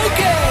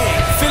 Okay,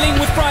 filling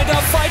with pride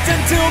I'll fight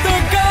until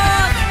they're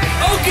gone.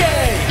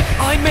 Okay,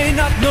 I may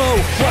not know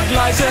what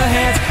lies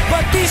ahead,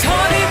 but these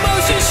hot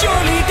emotions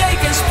surely they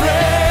can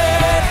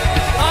spread.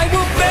 I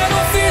will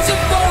battle fierce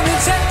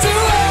opponents head to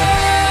head.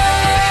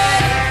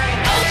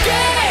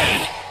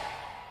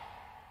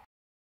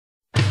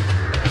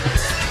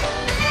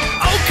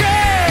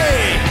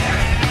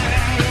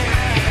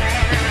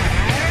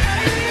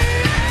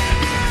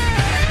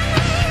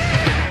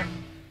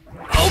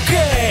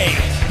 Okay.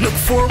 Look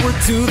forward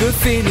to the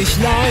finish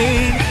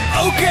line.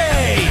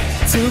 Okay,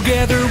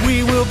 together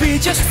we will be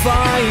just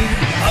fine.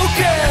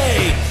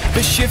 Okay,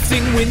 the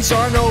shifting winds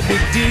are no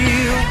big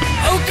deal.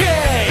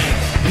 Okay,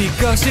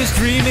 because this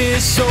dream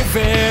is so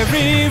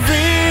very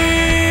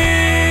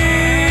real.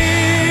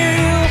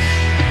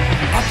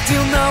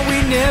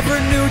 never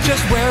knew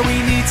just where we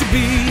need to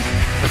be,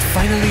 but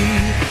finally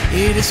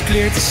it is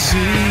clear to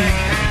see.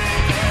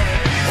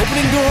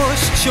 Opening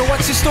doors, show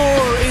what's in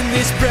store in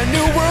this brand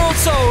new world.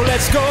 So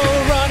let's go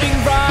running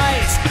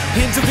right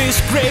into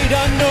this great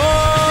unknown.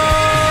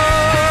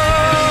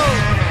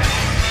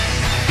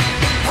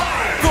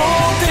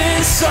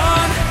 Golden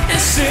sun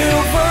and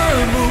silver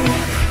moon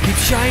keep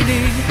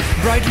shining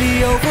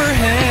brightly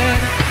overhead,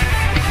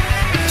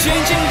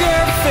 changing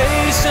their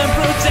face and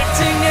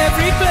protecting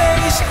every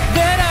place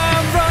that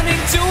I'm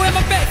running to in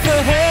my path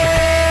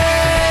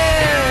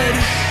ahead.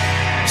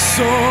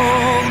 So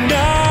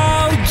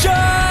now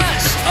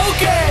just,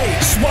 okay,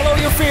 swallow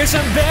your fears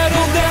and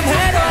battle them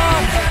head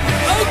on.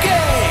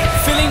 Okay,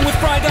 filling with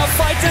pride I'll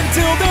fight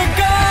until they're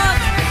gone.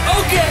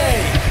 Okay,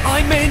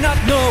 I may not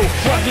know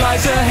what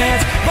lies ahead,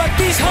 but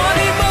these hot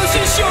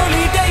emotions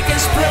surely they can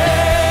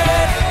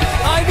spread.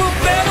 I will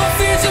battle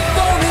fierce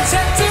opponents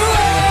head to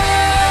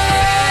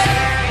head.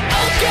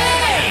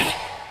 Okay.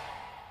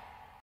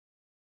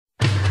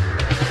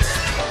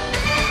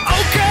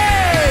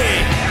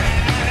 Okay.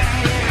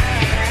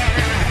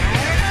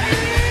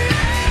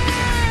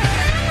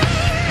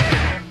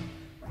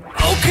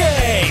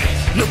 Okay.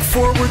 Look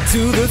forward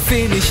to the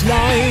finish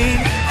line.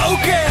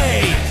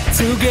 Okay.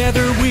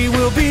 Together we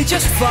will be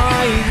just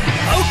fine.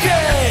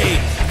 Okay.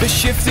 The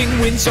shifting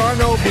winds are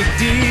no big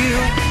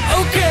deal.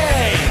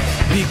 Okay.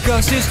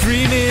 Because this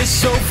dream is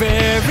so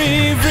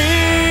very real.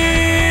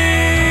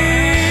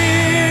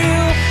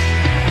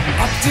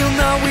 Up till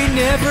now we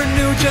never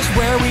knew just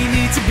where we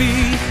need to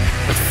be,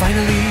 but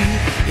finally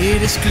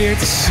it is clear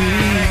to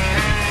see.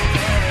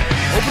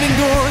 Opening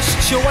doors,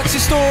 show what's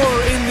in store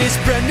in this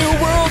brand new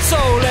world. So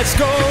let's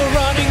go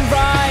running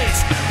right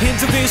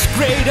into this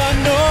great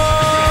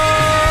unknown.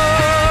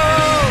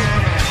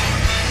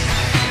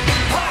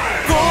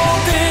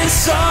 Golden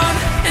sun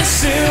and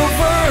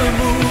silver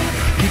moon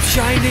keep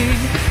shining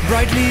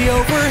brightly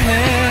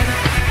overhead,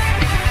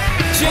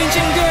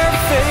 changing their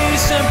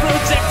face and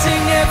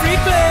protecting every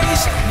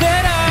place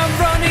that I'm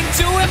running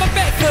to in my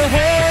path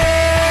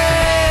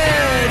ahead.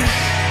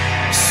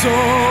 So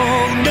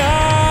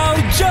now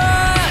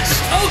just,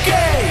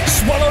 okay,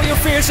 swallow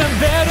your fears and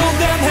battle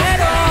them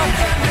head on.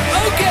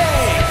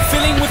 Okay,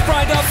 filling with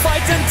pride I'll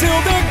fight until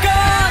they're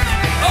gone.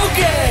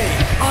 Okay,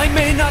 I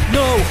may not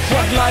know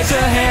what lies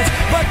ahead,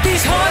 but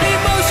these hot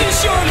emotions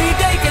surely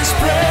they can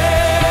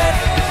spread.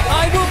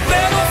 I will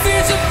battle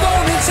fierce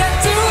opponents head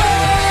to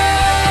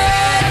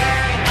head.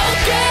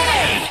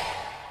 Okay.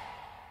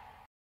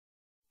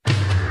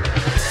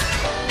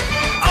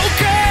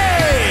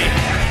 Okay.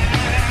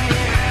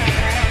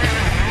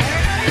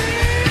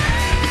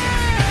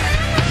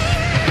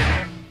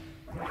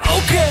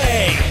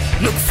 Okay.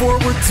 Look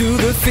forward to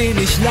the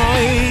finish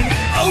line.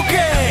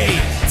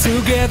 Okay.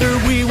 Together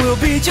we will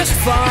be just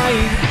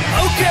fine.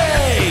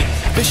 Okay.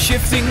 The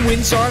shifting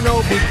winds are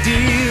no big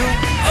deal.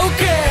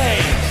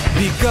 Okay.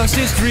 Because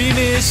this dream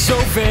is so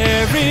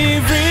very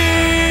real.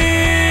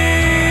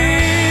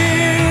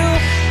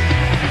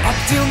 Up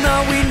till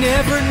now we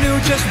never knew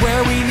just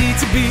where we need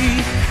to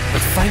be,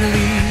 but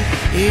finally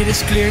it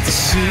is clear to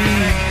see.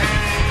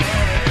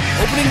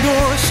 Opening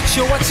doors,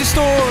 show what's in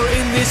store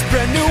in this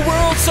brand new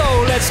world. So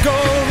let's go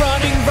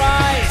running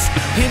right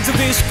into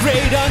this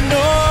great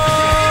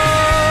unknown.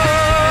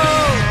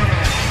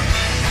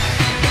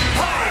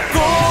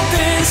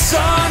 Golden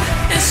sun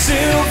and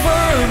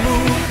silver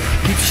moon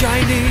keep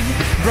shining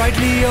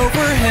brightly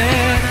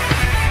overhead,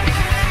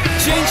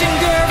 changing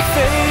their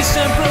face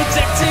and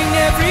protecting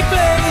every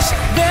place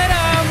that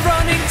I'm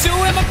running to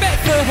in my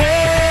path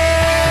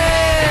ahead.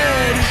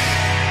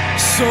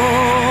 So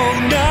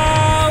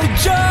now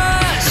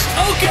just,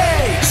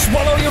 okay,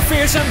 swallow your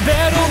fears and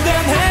battle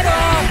them head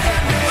on.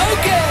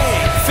 Okay,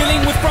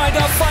 filling with pride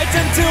I'll fight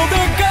until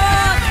they're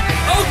gone.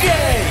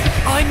 Okay,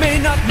 I may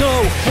not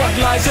know what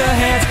lies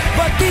ahead,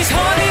 but these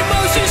hot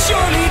emotions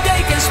surely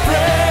they can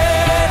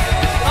spread.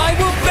 I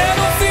will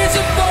battle fierce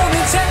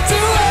opponents head to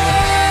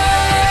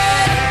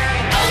head.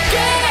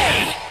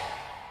 Okay.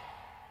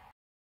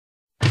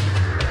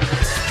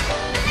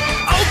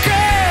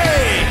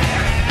 Okay.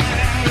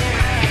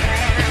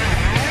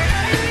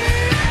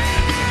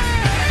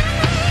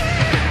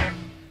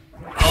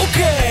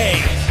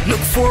 Okay.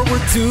 Look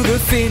forward to the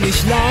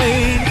finish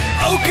line.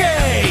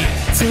 Okay.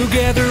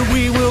 Together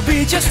we will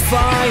be just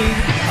fine.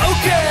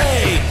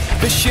 Okay.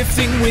 The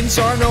shifting winds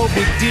are no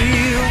big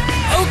deal.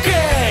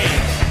 Okay.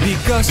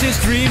 Because this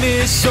dream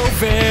is so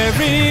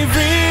very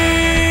real.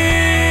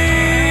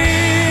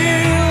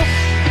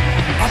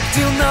 Up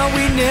till now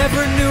we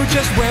never knew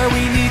just where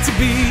we need to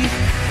be,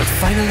 but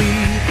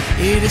finally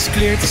it is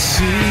clear to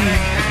see.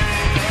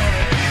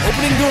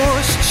 Opening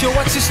doors, show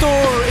what's in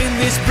store in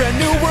this brand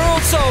new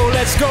world. So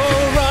let's go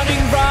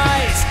running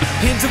right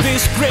into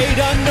this great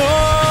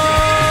unknown.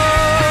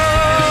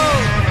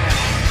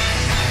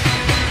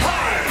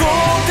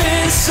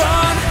 Golden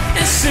sun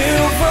and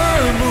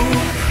silver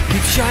moon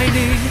keep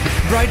shining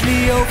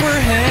brightly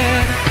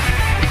overhead,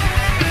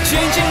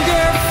 changing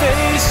their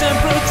face and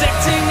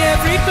protecting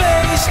every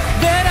place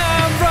that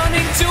I'm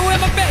running to in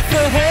my path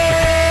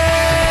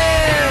ahead.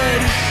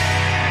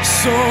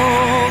 So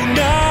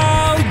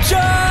now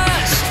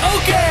just,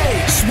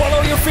 okay,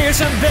 swallow your fears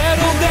and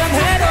battle them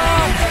head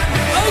on.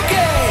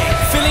 Okay,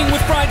 filling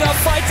with pride I'll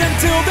fight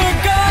until they're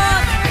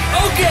gone.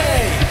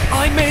 Okay,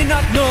 I may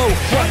not know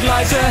what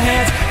lies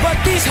ahead, but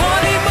these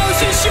hot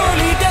emotions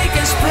surely they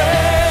can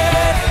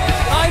spread.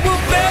 I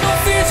will battle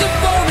fierce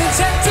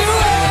opponents head to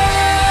head.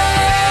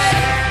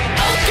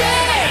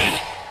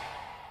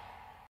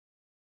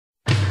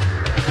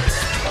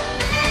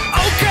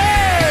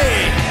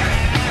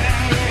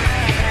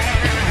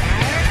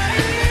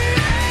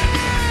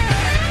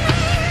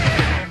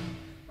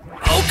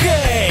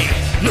 Okay.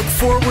 Look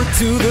forward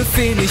to the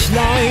finish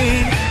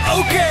line.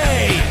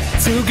 Okay,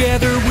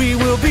 together we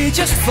will be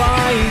just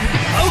fine.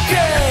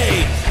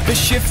 Okay, the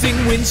shifting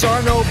winds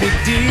are no big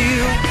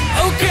deal.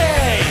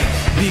 Okay,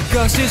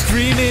 because this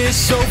dream is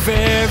so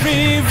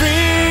very real.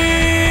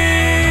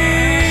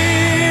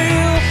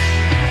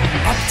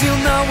 Up till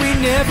now we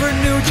never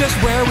knew just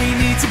where we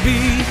need to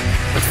be,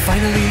 but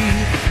finally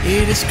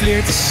it is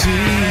clear to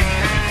see.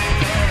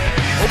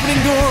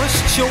 Opening doors,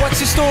 show what's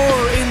in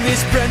store in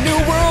this brand new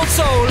world.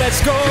 So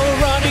let's go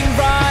running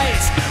right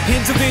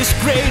into this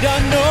great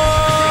unknown.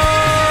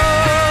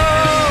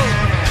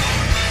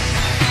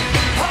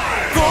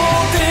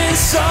 Golden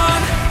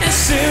sun and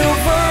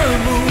silver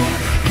moon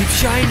keep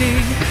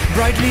shining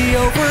brightly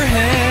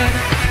overhead,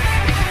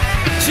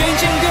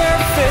 changing their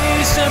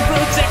face and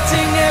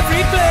protecting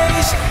every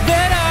place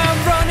that I'm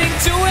running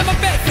to in my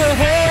path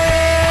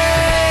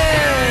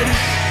ahead.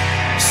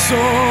 So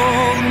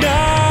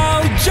now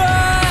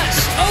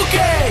just,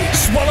 okay,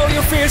 swallow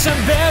your fears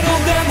and battle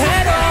them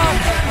head on.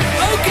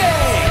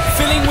 Okay,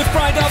 filling with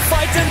pride I'll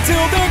fight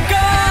until they're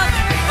gone.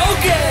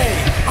 Okay,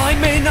 I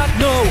may not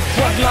know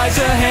what lies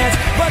ahead,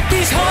 but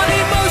these hot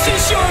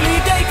emotions surely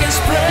they can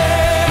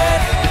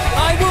spread.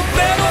 I will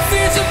battle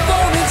fierce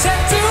opponents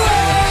head to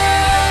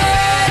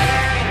head.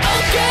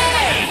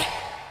 Okay.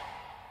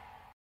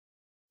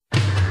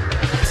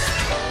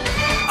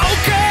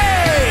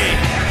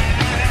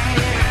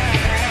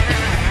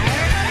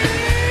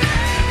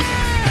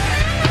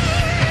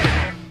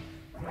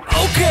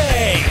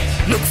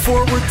 Look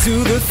forward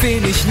to the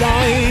finish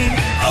line.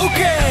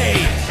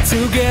 Okay,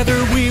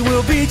 together we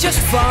will be just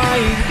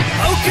fine.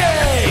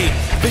 Okay,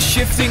 the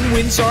shifting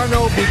winds are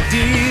no big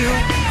deal.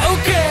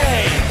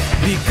 Okay,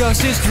 because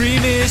this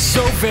dream is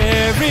so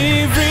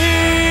very real.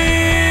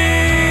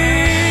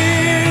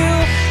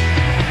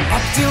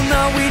 Up till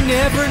now we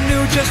never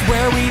knew just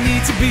where we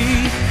need to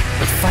be,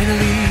 but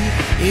finally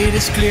it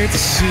is clear to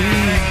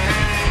see.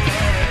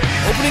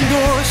 Opening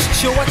doors,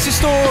 show what's in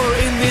store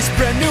in this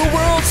brand new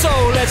world. So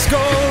let's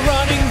go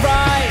running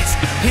right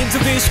into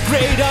this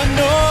great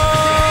unknown.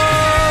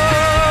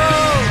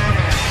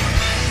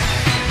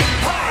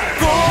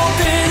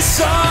 Golden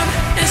sun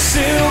and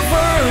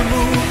silver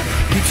moon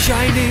keep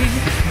shining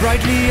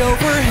brightly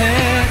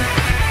overhead,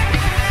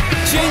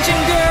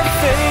 changing their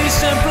face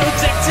and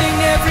protecting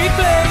every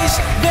place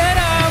that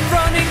I'm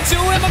running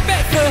to in my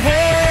path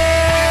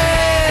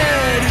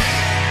ahead.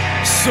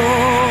 So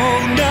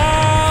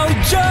now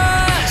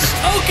just,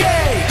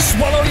 okay,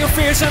 swallow your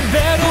fears and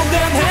battle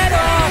them head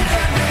on.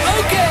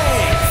 Okay,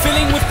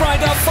 filling with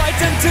pride I'll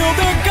fight until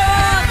they're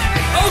gone.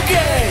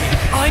 Okay,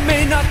 I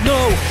may not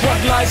know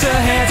what lies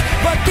ahead,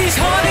 but these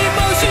hot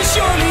emotions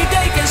surely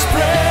they can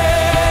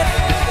spread.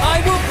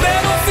 I will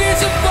battle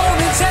fierce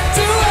opponents head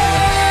to head.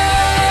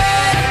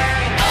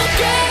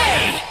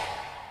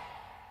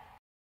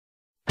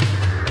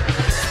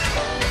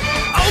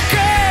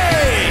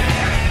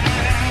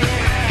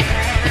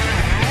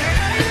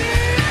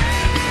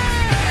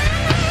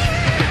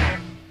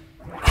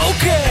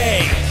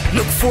 Okay.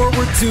 Look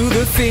forward to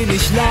the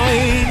finish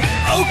line.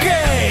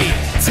 Okay,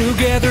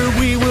 together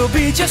we will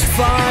be just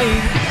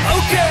fine.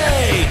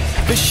 Okay,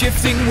 the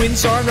shifting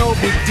winds are no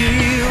big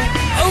deal.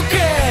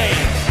 Okay,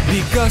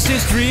 because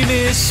this dream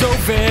is so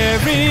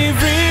very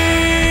real.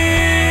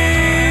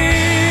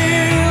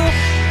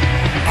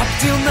 Up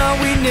till now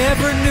we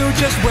never knew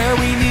just where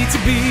we need to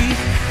be,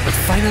 but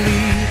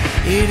finally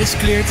it is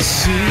clear to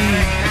see.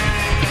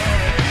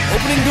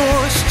 Opening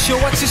doors, show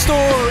what's in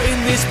store in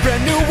this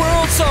brand new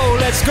world. So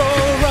let's go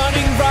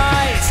running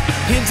right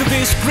into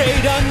this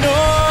great unknown.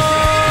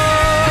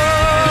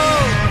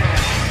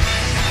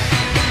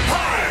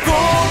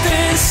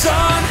 Golden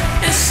sun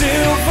and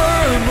silver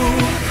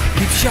moon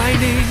keep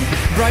shining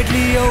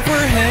brightly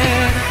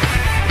overhead,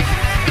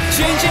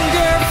 changing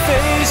their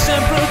face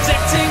and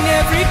protecting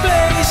every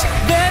place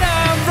that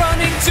I'm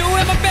running to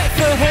in my path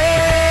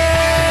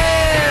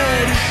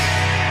ahead.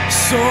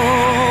 So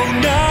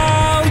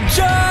now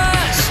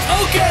just,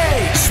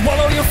 okay,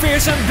 swallow your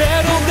fears and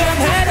battle them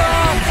head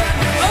on.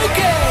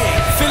 Okay,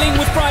 filling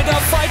with pride I'll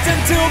fight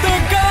until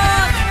they're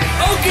gone.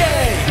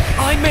 Okay,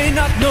 I may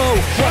not know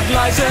what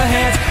lies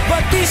ahead,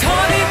 but these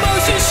hot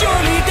emotions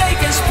surely they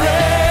can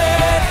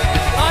spread.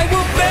 I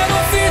will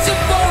battle fierce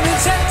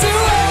opponents head to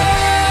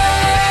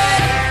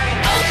head.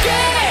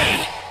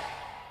 Okay.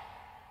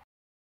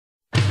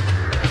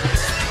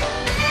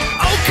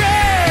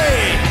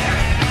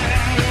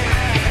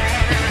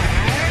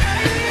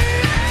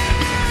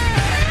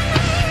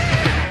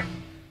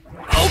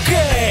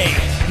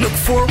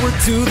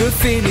 to the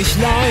finish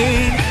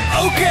line.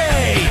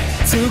 Okay,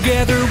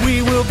 together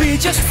we will be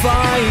just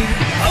fine.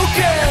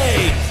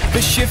 Okay,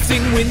 the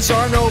shifting winds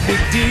are no big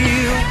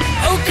deal.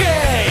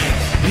 Okay,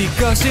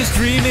 because this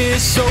dream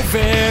is so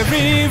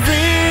very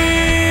real.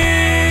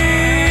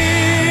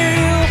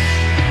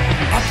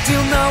 Up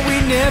till now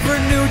we never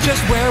knew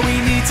just where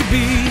we need to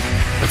be,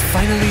 but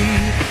finally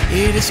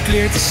it is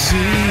clear to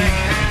see.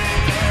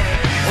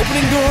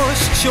 Opening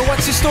doors, show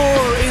what's in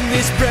store in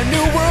this brand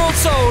new world.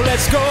 So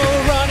let's go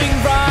running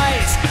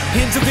right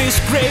into this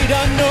great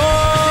unknown.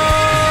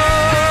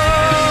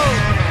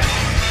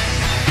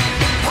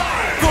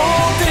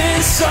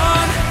 Golden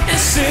sun and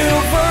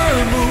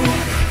silver moon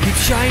keep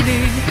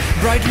shining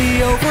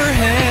brightly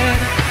overhead,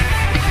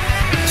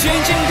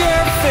 changing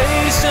their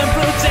face and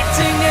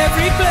protecting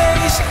every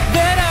place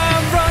that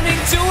I'm running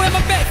to in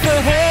my path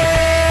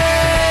ahead.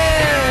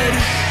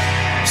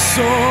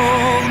 So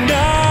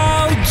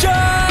now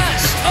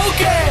just,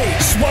 okay,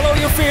 swallow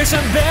your fears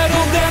and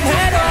battle them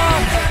head on.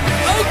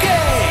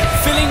 Okay,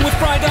 filling with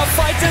pride I'll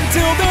fight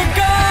until they're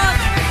gone.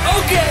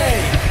 Okay,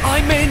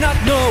 I may not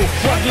know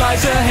what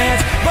lies ahead,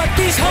 but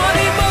these hot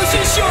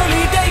emotions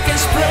surely they can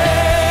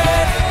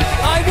spread.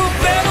 I will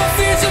battle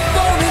fierce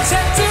opponents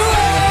head to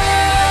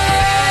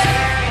head.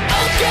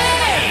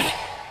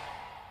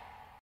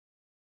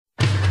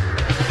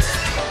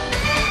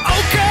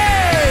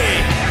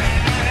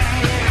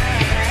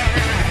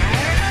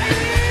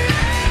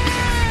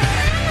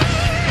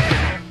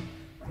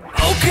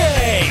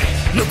 Okay.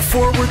 Look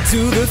forward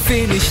to the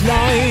finish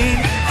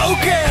line.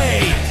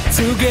 Okay,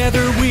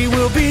 together we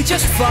will be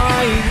just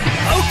fine.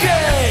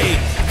 Okay,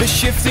 the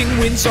shifting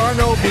winds are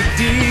no big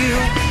deal.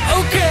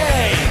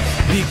 Okay,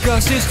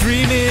 because this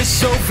dream is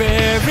so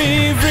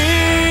very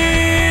real.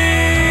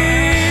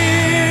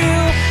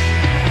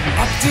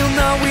 Up till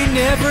now we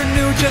never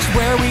knew just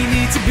where we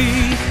need to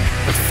be,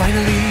 but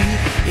finally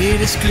it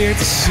is clear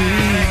to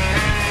see.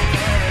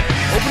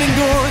 Opening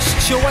doors,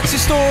 show what's in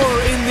store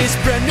in this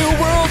brand new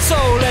world. So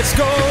let's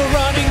go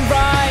running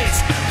right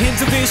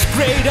into this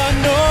great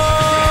unknown.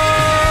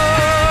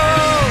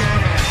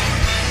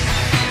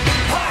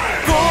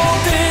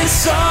 Golden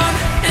sun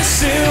and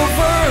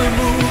silver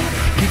moon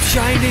keep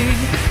shining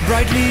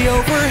brightly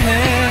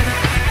overhead,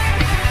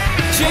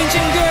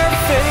 changing their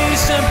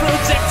face and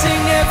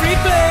protecting every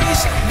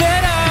place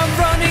that I'm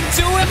running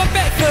to in my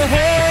path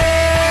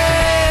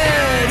ahead.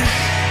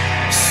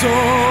 So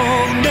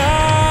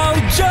now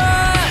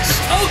just,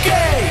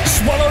 okay,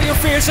 swallow your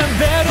fears and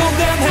battle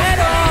them head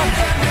on.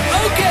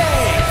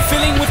 Okay,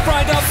 filling with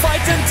pride I'll fight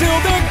until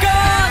they're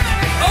gone.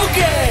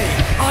 Okay,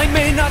 I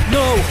may not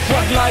know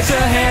what lies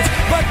ahead,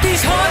 but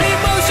these hot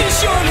emotions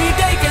surely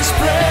they can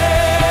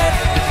spread.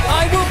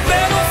 I will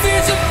battle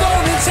fierce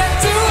opponents head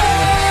to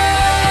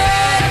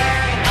head.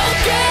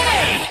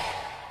 Okay.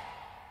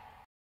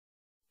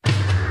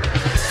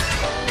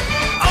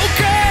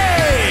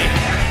 Okay.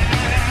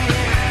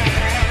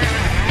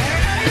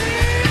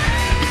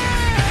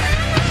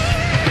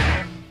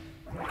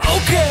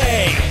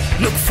 Okay,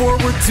 look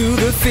forward to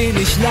the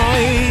finish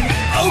line.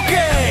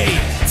 Okay,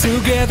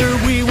 together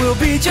we will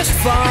be just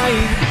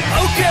fine.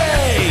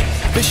 Okay,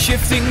 the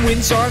shifting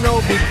winds are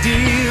no big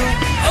deal.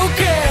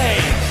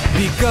 Okay,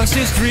 because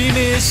this dream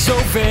is so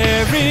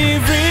very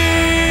real.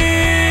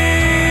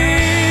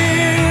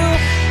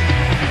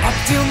 Up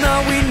till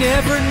now we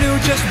never knew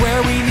just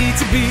where we need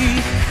to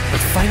be,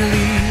 but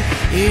finally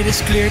it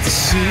is clear to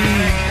see.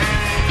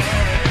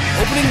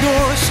 Opening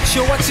doors,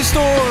 show what's in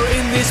store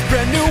in this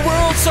brand new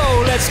world. So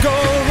let's go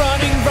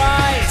running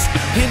right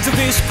into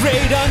this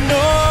great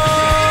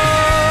unknown.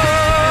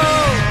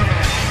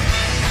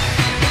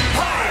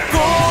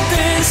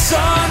 Golden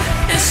sun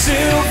and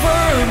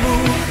silver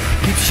moon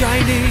keep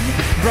shining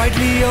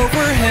brightly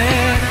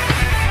overhead,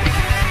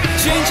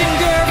 changing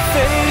their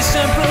face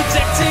and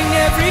protecting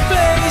every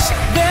place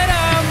that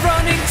I'm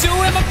running to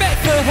in my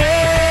path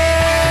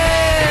ahead.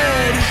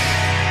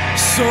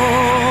 So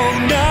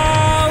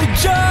now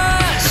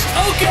just,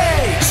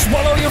 okay,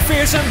 swallow your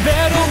fears and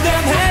battle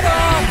them head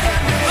on.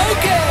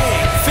 Okay,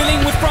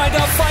 filling with pride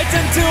I'll fight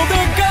until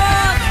they're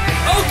gone.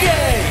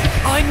 Okay,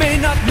 I may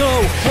not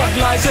know what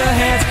lies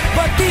ahead,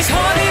 but these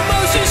hot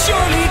emotions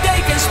surely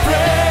they can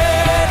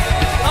spread.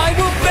 I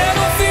will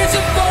battle fierce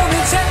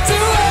opponents head to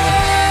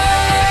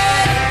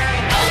head.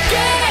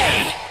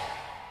 Okay.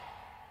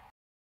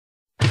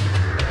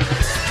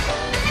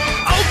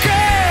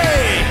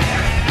 Okay.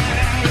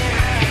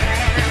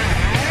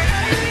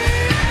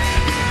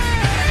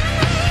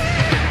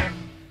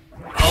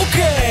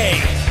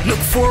 Okay, look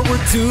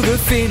forward to the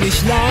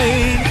finish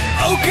line.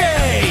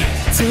 Okay,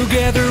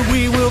 together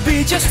we will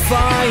be just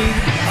fine.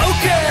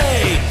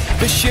 Okay,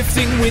 the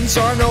shifting winds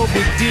are no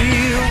big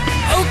deal.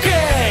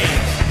 Okay,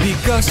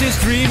 because this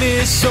dream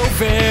is so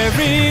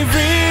very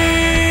real.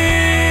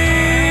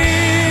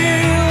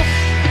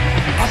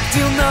 Up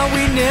till now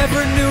we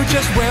never knew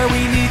just where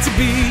we need to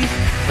be,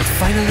 but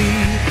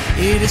finally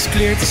it is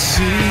clear to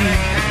see.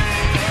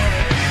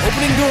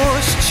 Opening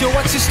doors, show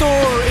what's in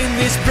store in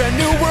this brand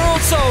new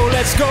world. So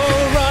let's go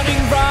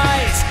running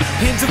right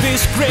into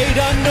this great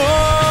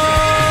unknown.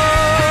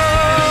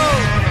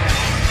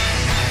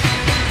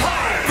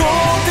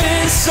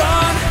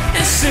 sun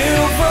and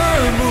silver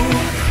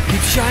moon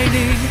keep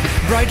shining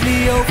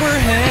brightly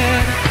overhead,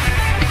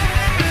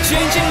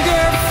 changing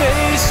their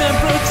face and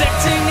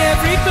protecting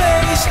every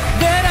place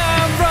that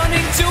I'm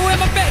running to in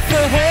my path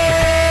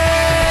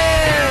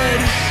ahead.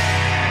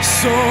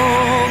 So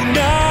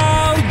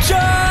now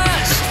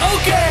just,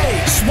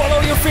 okay, swallow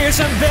your fears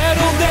and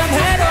battle them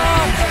head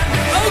on.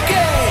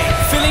 Okay,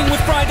 filling with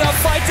pride I'll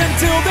fight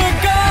until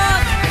they're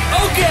gone.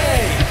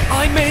 Okay,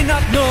 I may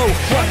not know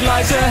what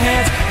lies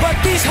ahead, but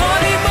these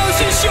hot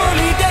emotions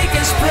surely they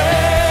can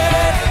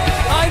spread.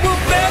 I will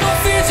battle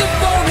fierce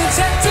opponents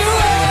head to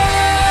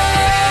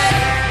head.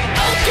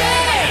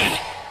 Okay.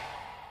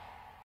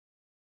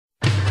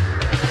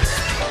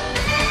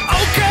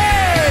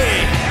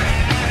 Okay.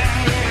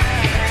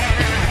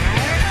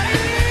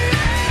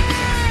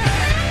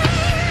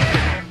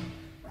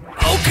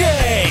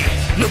 Okay.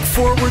 Look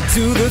forward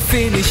to the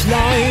finish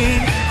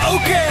line.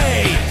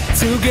 Okay.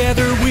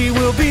 Together we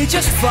will be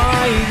just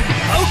fine.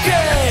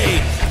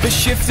 Okay. The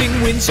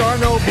shifting winds are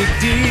no big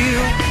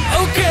deal.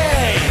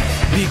 Okay.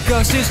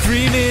 Because this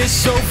dream is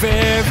so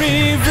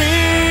very real.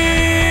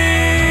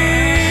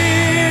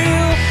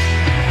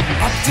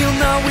 Up till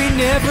now we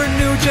never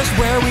knew just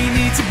where we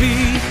need to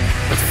be,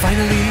 but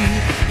finally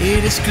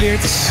it is clear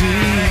to see.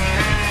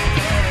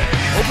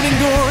 Opening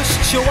doors,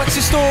 show what's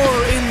in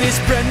store in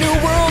this brand new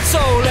world. So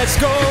let's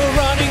go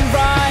running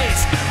right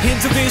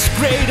into this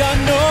great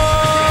unknown.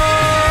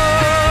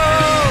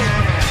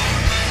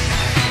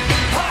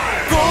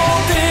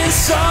 Golden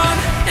sun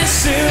and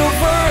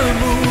silver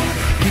moon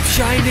keep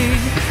shining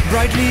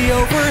brightly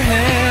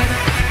overhead,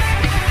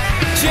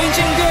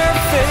 changing their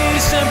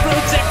face and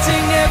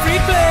protecting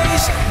every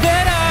place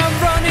that I'm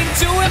running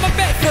to in my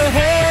path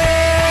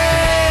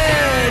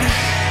ahead.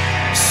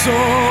 So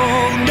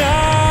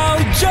now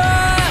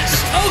just,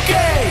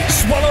 okay,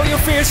 swallow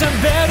your fears and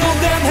battle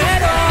them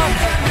head on.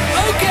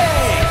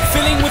 Okay,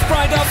 filling with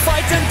pride I'll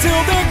fight until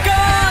they're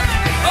gone.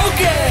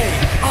 Okay,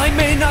 I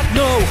may not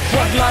know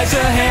what lies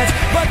ahead,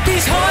 but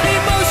these hot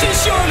emotions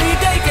surely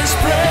they can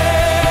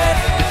spread.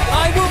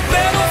 I will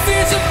battle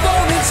fierce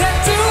opponents head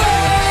to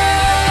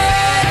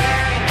head.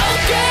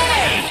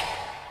 Okay.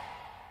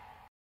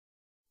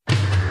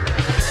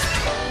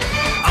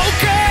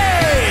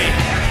 Okay.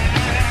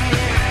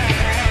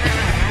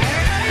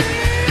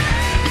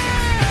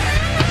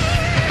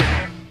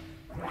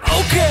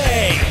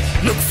 Okay.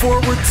 Look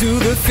forward to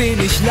the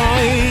finish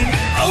line.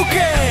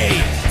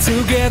 Okay.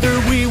 Together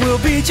we will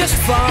be just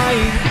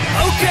fine.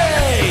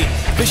 Okay.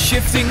 The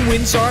shifting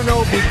winds are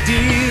no big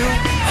deal.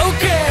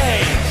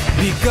 Okay.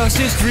 Because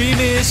this dream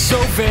is so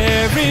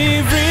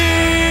very real.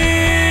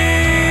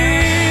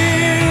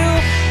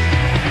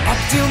 Up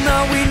till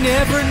now we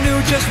never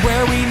knew just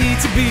where we need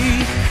to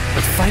be,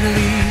 but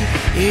finally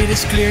it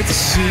is clear to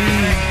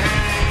see.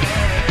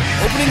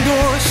 Opening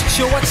doors,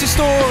 show what's in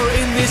store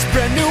in this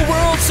brand new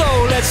world. So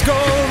let's go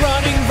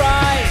running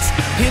right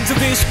into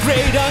this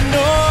great unknown.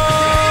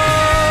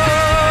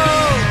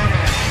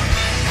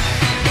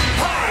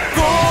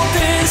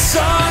 Golden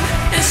sun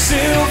and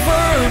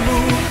silver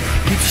moon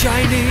keep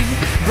shining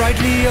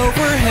brightly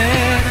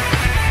overhead,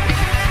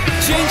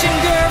 changing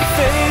their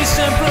face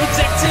and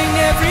protecting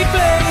every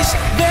place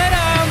that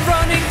I'm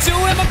running to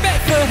in my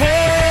path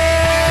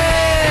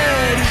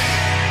ahead.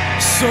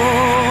 So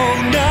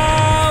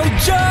now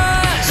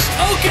just,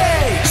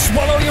 okay,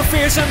 swallow your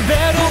fears and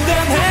battle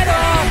them head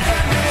on.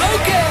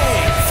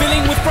 Okay,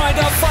 filling with pride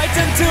I'll fight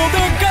until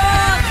they're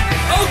gone.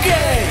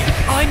 Okay,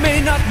 I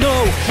may not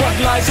know what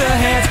lies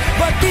ahead,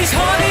 but these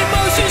hot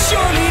emotions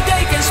surely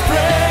they can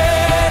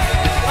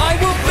spread. I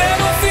will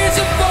battle fierce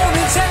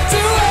opponents head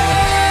to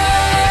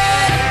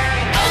head.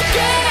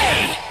 Okay.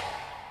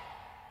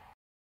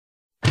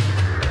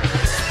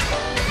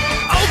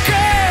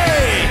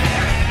 Okay.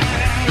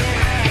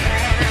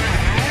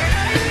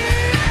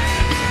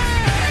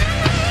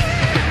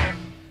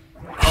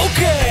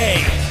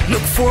 Okay.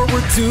 Look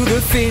forward to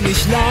the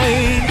finish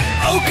line.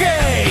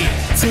 Okay.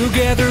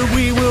 Together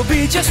we will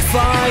be just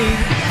fine.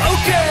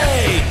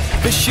 Okay.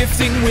 The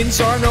shifting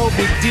winds are no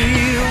big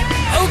deal.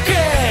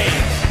 Okay.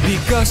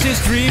 Because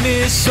this dream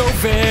is so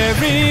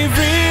very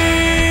real.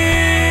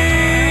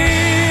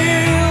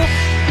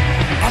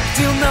 Up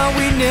till now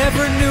we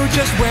never knew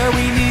just where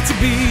we need to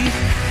be,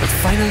 but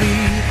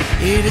finally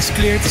it is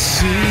clear to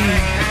see.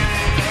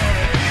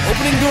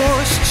 Opening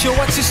doors, show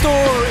what's in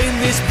store in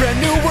this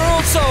brand new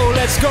world. So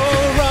let's go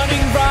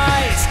running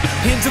right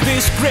into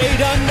this great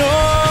unknown.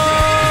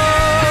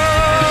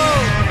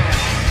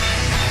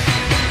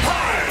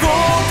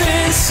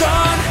 Golden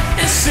sun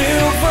and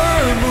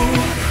silver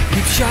moon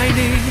keep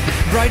shining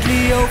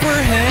brightly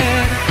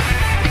overhead,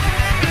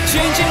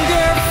 changing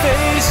their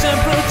face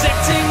and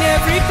protecting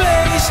every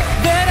place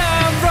that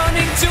I'm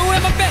running to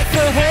in my path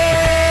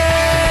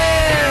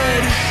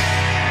ahead.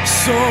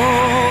 So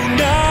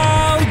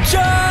now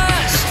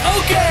just,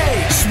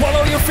 okay,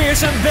 swallow your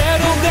fears and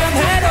battle them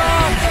head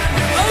on.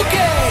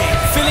 Okay,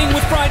 filling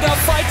with pride I'll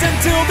fight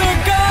until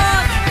they're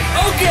gone.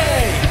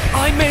 Okay,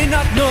 I may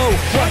not know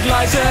what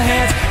lies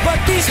ahead, but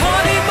these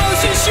hot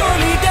emotions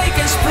surely they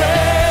can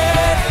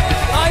spread.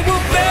 I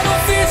will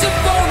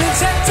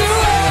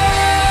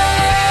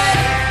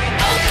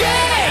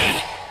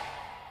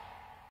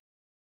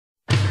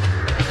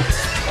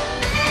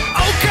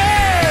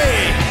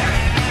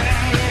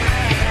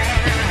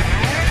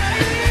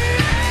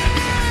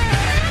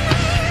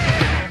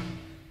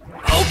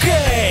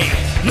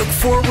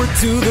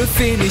to the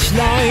finish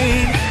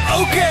line.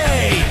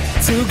 Okay,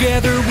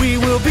 together we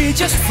will be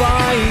just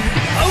fine.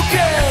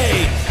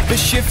 Okay, the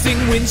shifting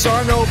winds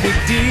are no big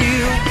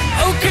deal.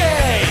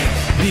 Okay,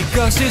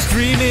 because this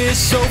dream is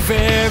so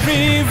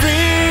very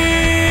real.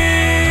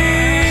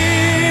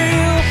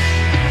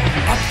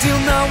 Up till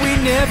now we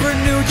never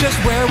knew just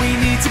where we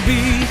need to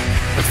be,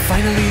 but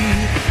finally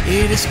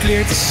it is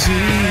clear to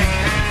see.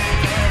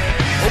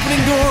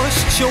 Opening doors,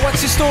 show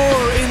what's in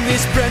store in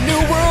this brand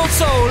new world.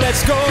 So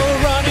let's go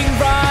running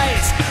right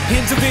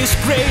into this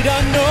great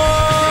unknown.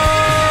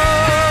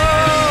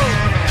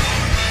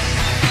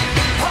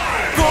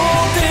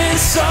 Golden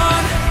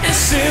sun and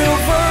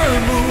silver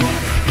moon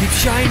keep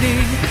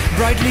shining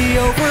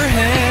brightly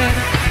overhead,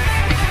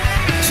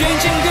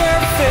 changing their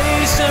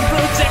face and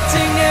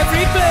protecting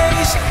every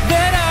place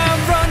that I'm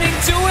running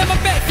to in my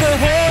path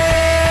ahead.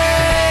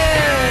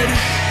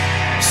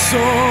 So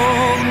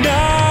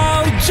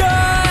now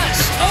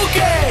just,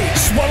 okay,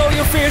 swallow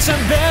your fears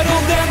and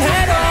battle them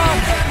head on.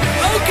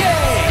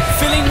 Okay,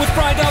 filling with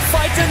pride I'll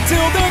fight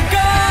until they're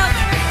gone.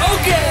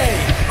 Okay,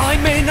 I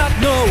may not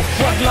know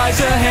what lies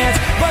ahead,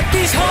 but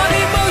these hot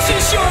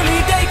emotions surely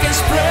they can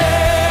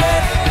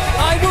spread.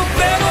 I will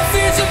battle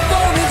fierce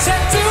opponents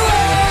head to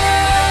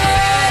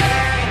head.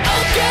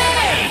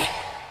 Okay.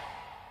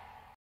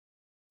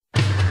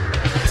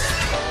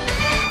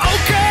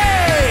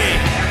 Okay.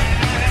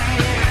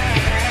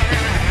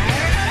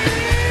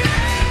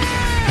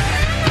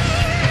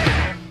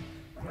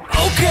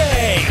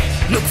 Okay,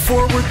 look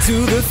forward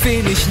to the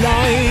finish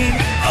line.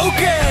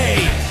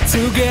 Okay,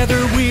 together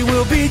we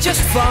will be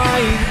just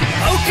fine.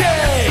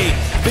 Okay,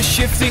 the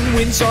shifting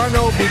winds are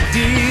no big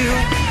deal.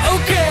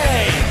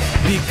 Okay,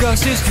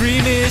 because this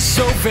dream is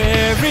so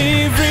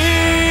very real.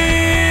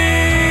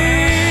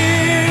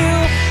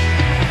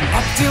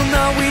 Up till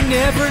now we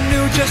never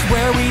knew just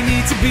where we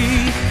need to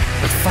be,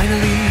 but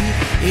finally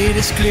it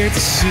is clear to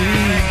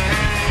see.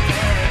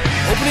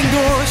 Opening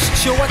doors,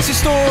 show what's in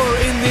store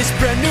in this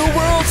brand new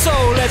world. So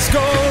let's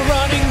go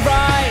running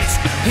right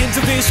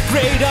into this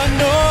great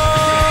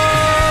unknown.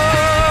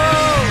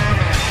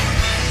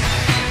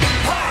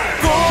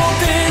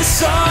 Golden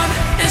sun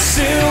and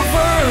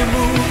silver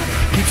moon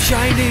keep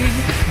shining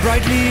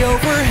brightly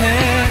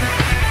overhead,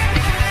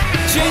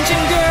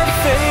 changing their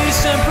face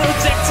and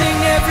protecting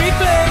every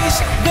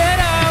place that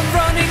I'm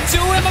running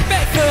to in my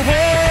path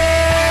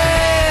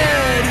ahead.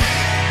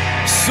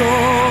 So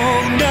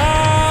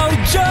now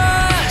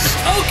just,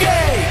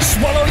 okay,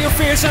 swallow your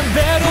fears and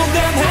battle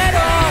them head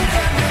on.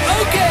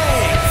 Okay,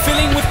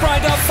 filling with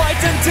pride I'll fight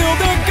until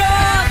they're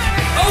gone.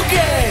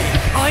 Okay,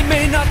 I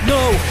may not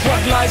know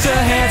what lies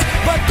ahead,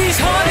 but these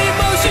hot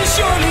emotions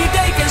surely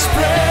they can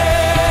spread.